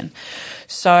position.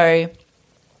 So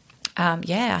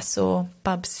I saw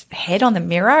Bub's head on the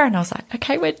mirror, and I was like,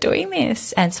 okay, we're doing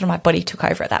this. And sort of my body took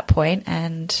over at that point,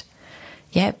 and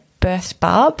birthed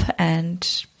Bub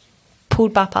and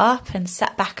pulled Bub up and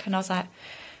sat back, and I was like,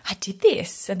 I did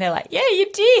this. And they're like, yeah, you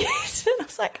did. And I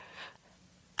was like,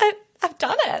 I've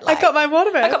done it. Like, I got my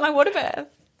water birth. I got my water birth.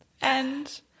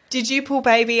 And did you pull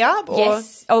baby up? Or?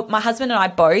 Yes. Oh, my husband and I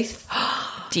both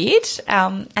did.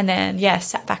 And then,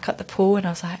 sat back at the pool, and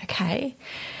I was like, okay.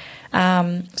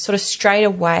 sort of straight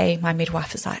away, my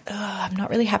midwife was like, I'm not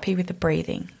really happy with the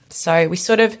breathing. So we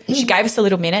she gave us a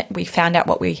little minute. We found out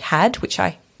what we had, which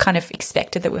I kind of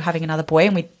expected that we were having another boy,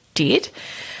 and we did.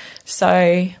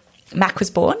 So Mac was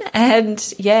born, and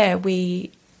she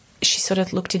sort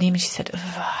of looked at him and she said,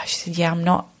 yeah,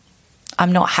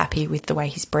 I'm not happy with the way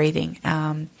he's breathing.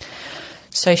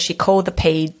 So she called the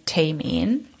ped team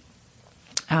in.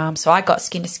 So I got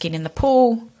skin to skin in the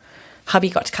pool. Hubby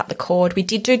got to cut the cord. We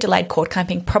did do delayed cord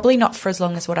clamping, probably not for as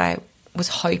long as what I was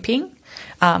hoping.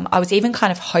 I was even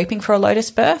kind of hoping for a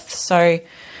lotus birth. So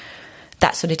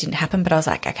that sort of didn't happen. But I was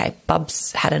like, okay,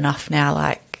 Bub's had enough now.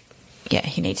 Like, yeah,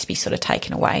 he needs to be sort of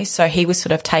taken away. So he was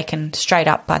sort of taken straight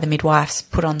up by the midwives,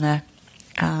 put on the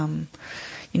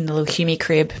in the little Humi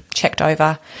crib, checked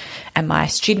over, and my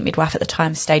student midwife at the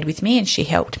time stayed with me, and she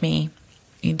helped me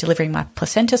in delivering my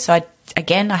placenta. So I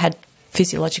had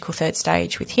physiological third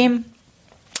stage with him,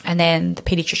 and then the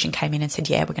paediatrician came in and said,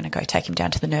 yeah, we're going to go take him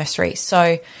down to the nursery.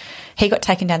 So he got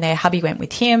taken down there. Hubby went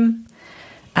with him.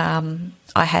 I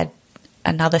had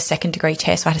another second-degree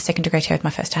tear. So I had a second-degree tear with my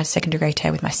first. I had a second-degree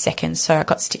tear with my second. So I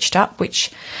got stitched up,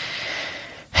 which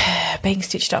being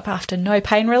stitched up after no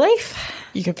pain relief.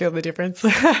 You can feel the difference.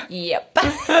 Yep.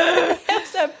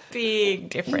 There's a big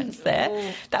difference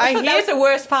there. That was the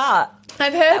worst part.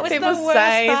 I've heard people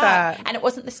say that. And it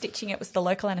wasn't the stitching, it was the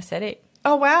local anaesthetic.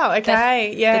 Oh, wow.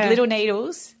 Okay. The little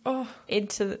needles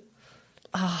into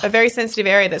a very sensitive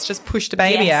area that's just pushed a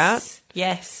baby out.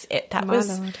 Yes. That was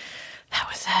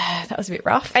a bit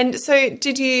rough. And so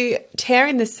did you tear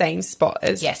in the same spot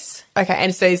as? Yes. Okay.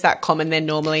 And so is that common then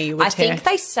normally you would tear? I think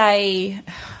they say,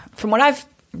 from what I've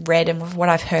read and what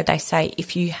I've heard, they say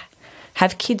if you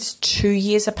have kids 2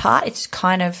 years apart,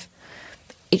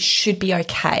 it should be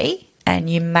okay and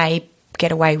you may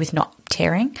get away with not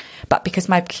tearing. But because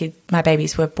my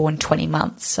babies were born 20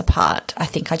 months apart, I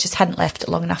think I just hadn't left it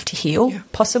long enough to heal,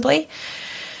 possibly.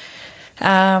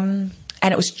 And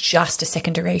it was just a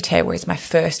second degree tear, whereas my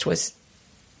first was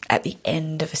at the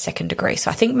end of a second degree.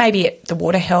 So I think maybe the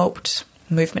water helped,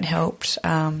 movement helped,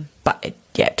 but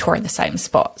it tore in the same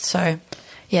spot. So,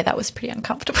 yeah, that was pretty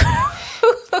uncomfortable.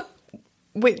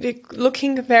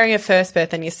 Comparing your first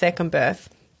birth and your second birth,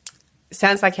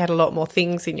 sounds like you had a lot more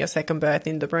things in your second birth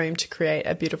in the room to create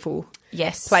a beautiful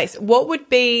place. What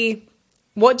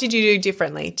did you do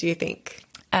differently, do you think,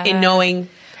 in knowing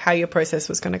how your process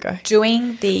was going to go?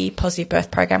 Doing the positive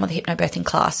birth program or the hypnobirthing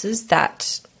classes,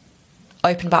 that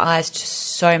opened my eyes to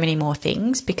so many more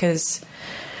things because,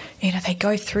 they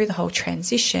go through the whole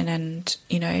transition and,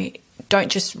 don't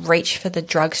just reach for the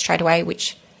drug straight away,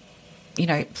 which,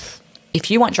 if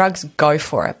you want drugs, go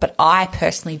for it. But I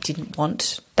personally didn't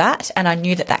want that, and I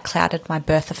knew that clouded my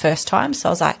birth the first time. So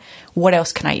I was like, what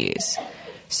else can I use?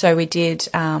 So we did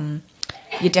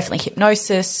definitely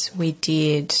hypnosis. We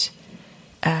did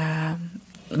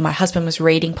my husband was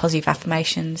reading positive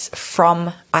affirmations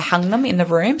I hung them in the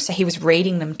room, so he was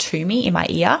reading them to me in my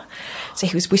ear. So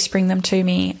he was whispering them to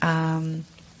me.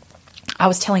 I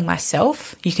was telling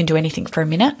myself, you can do anything for a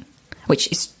minute,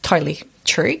 which is totally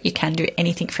true. You can do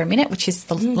anything for a minute, which is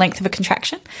the length of a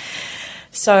contraction.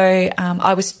 So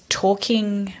I was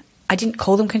talking, I didn't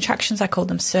call them contractions, I called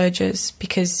them surges,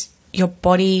 because your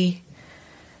body,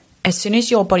 as soon as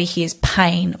your body hears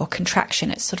pain or contraction,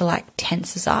 it sort of like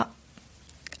tenses up.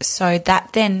 So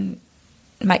that then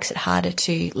makes it harder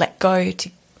to let go, to,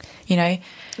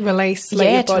 release. To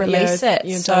release it.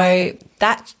 So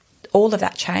all of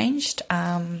that changed.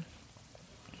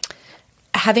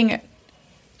 Having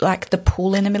like the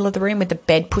pool in the middle of the room with the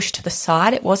bed pushed to the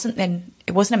side, it wasn't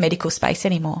a medical space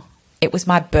anymore. It was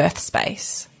my birth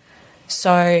space.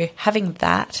 So having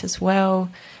that as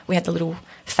well, we had the little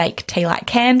fake tea light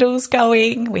candles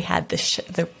going. We had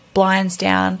the blinds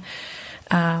down.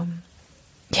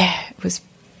 It was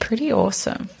pretty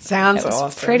awesome. Sounds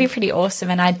awesome. Pretty awesome.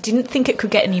 And I didn't think it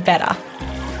could get any better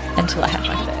until I had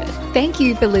my third. Thank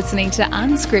you for listening to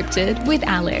Unscripted with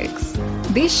Alex.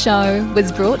 This show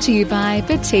was brought to you by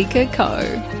Batika Co.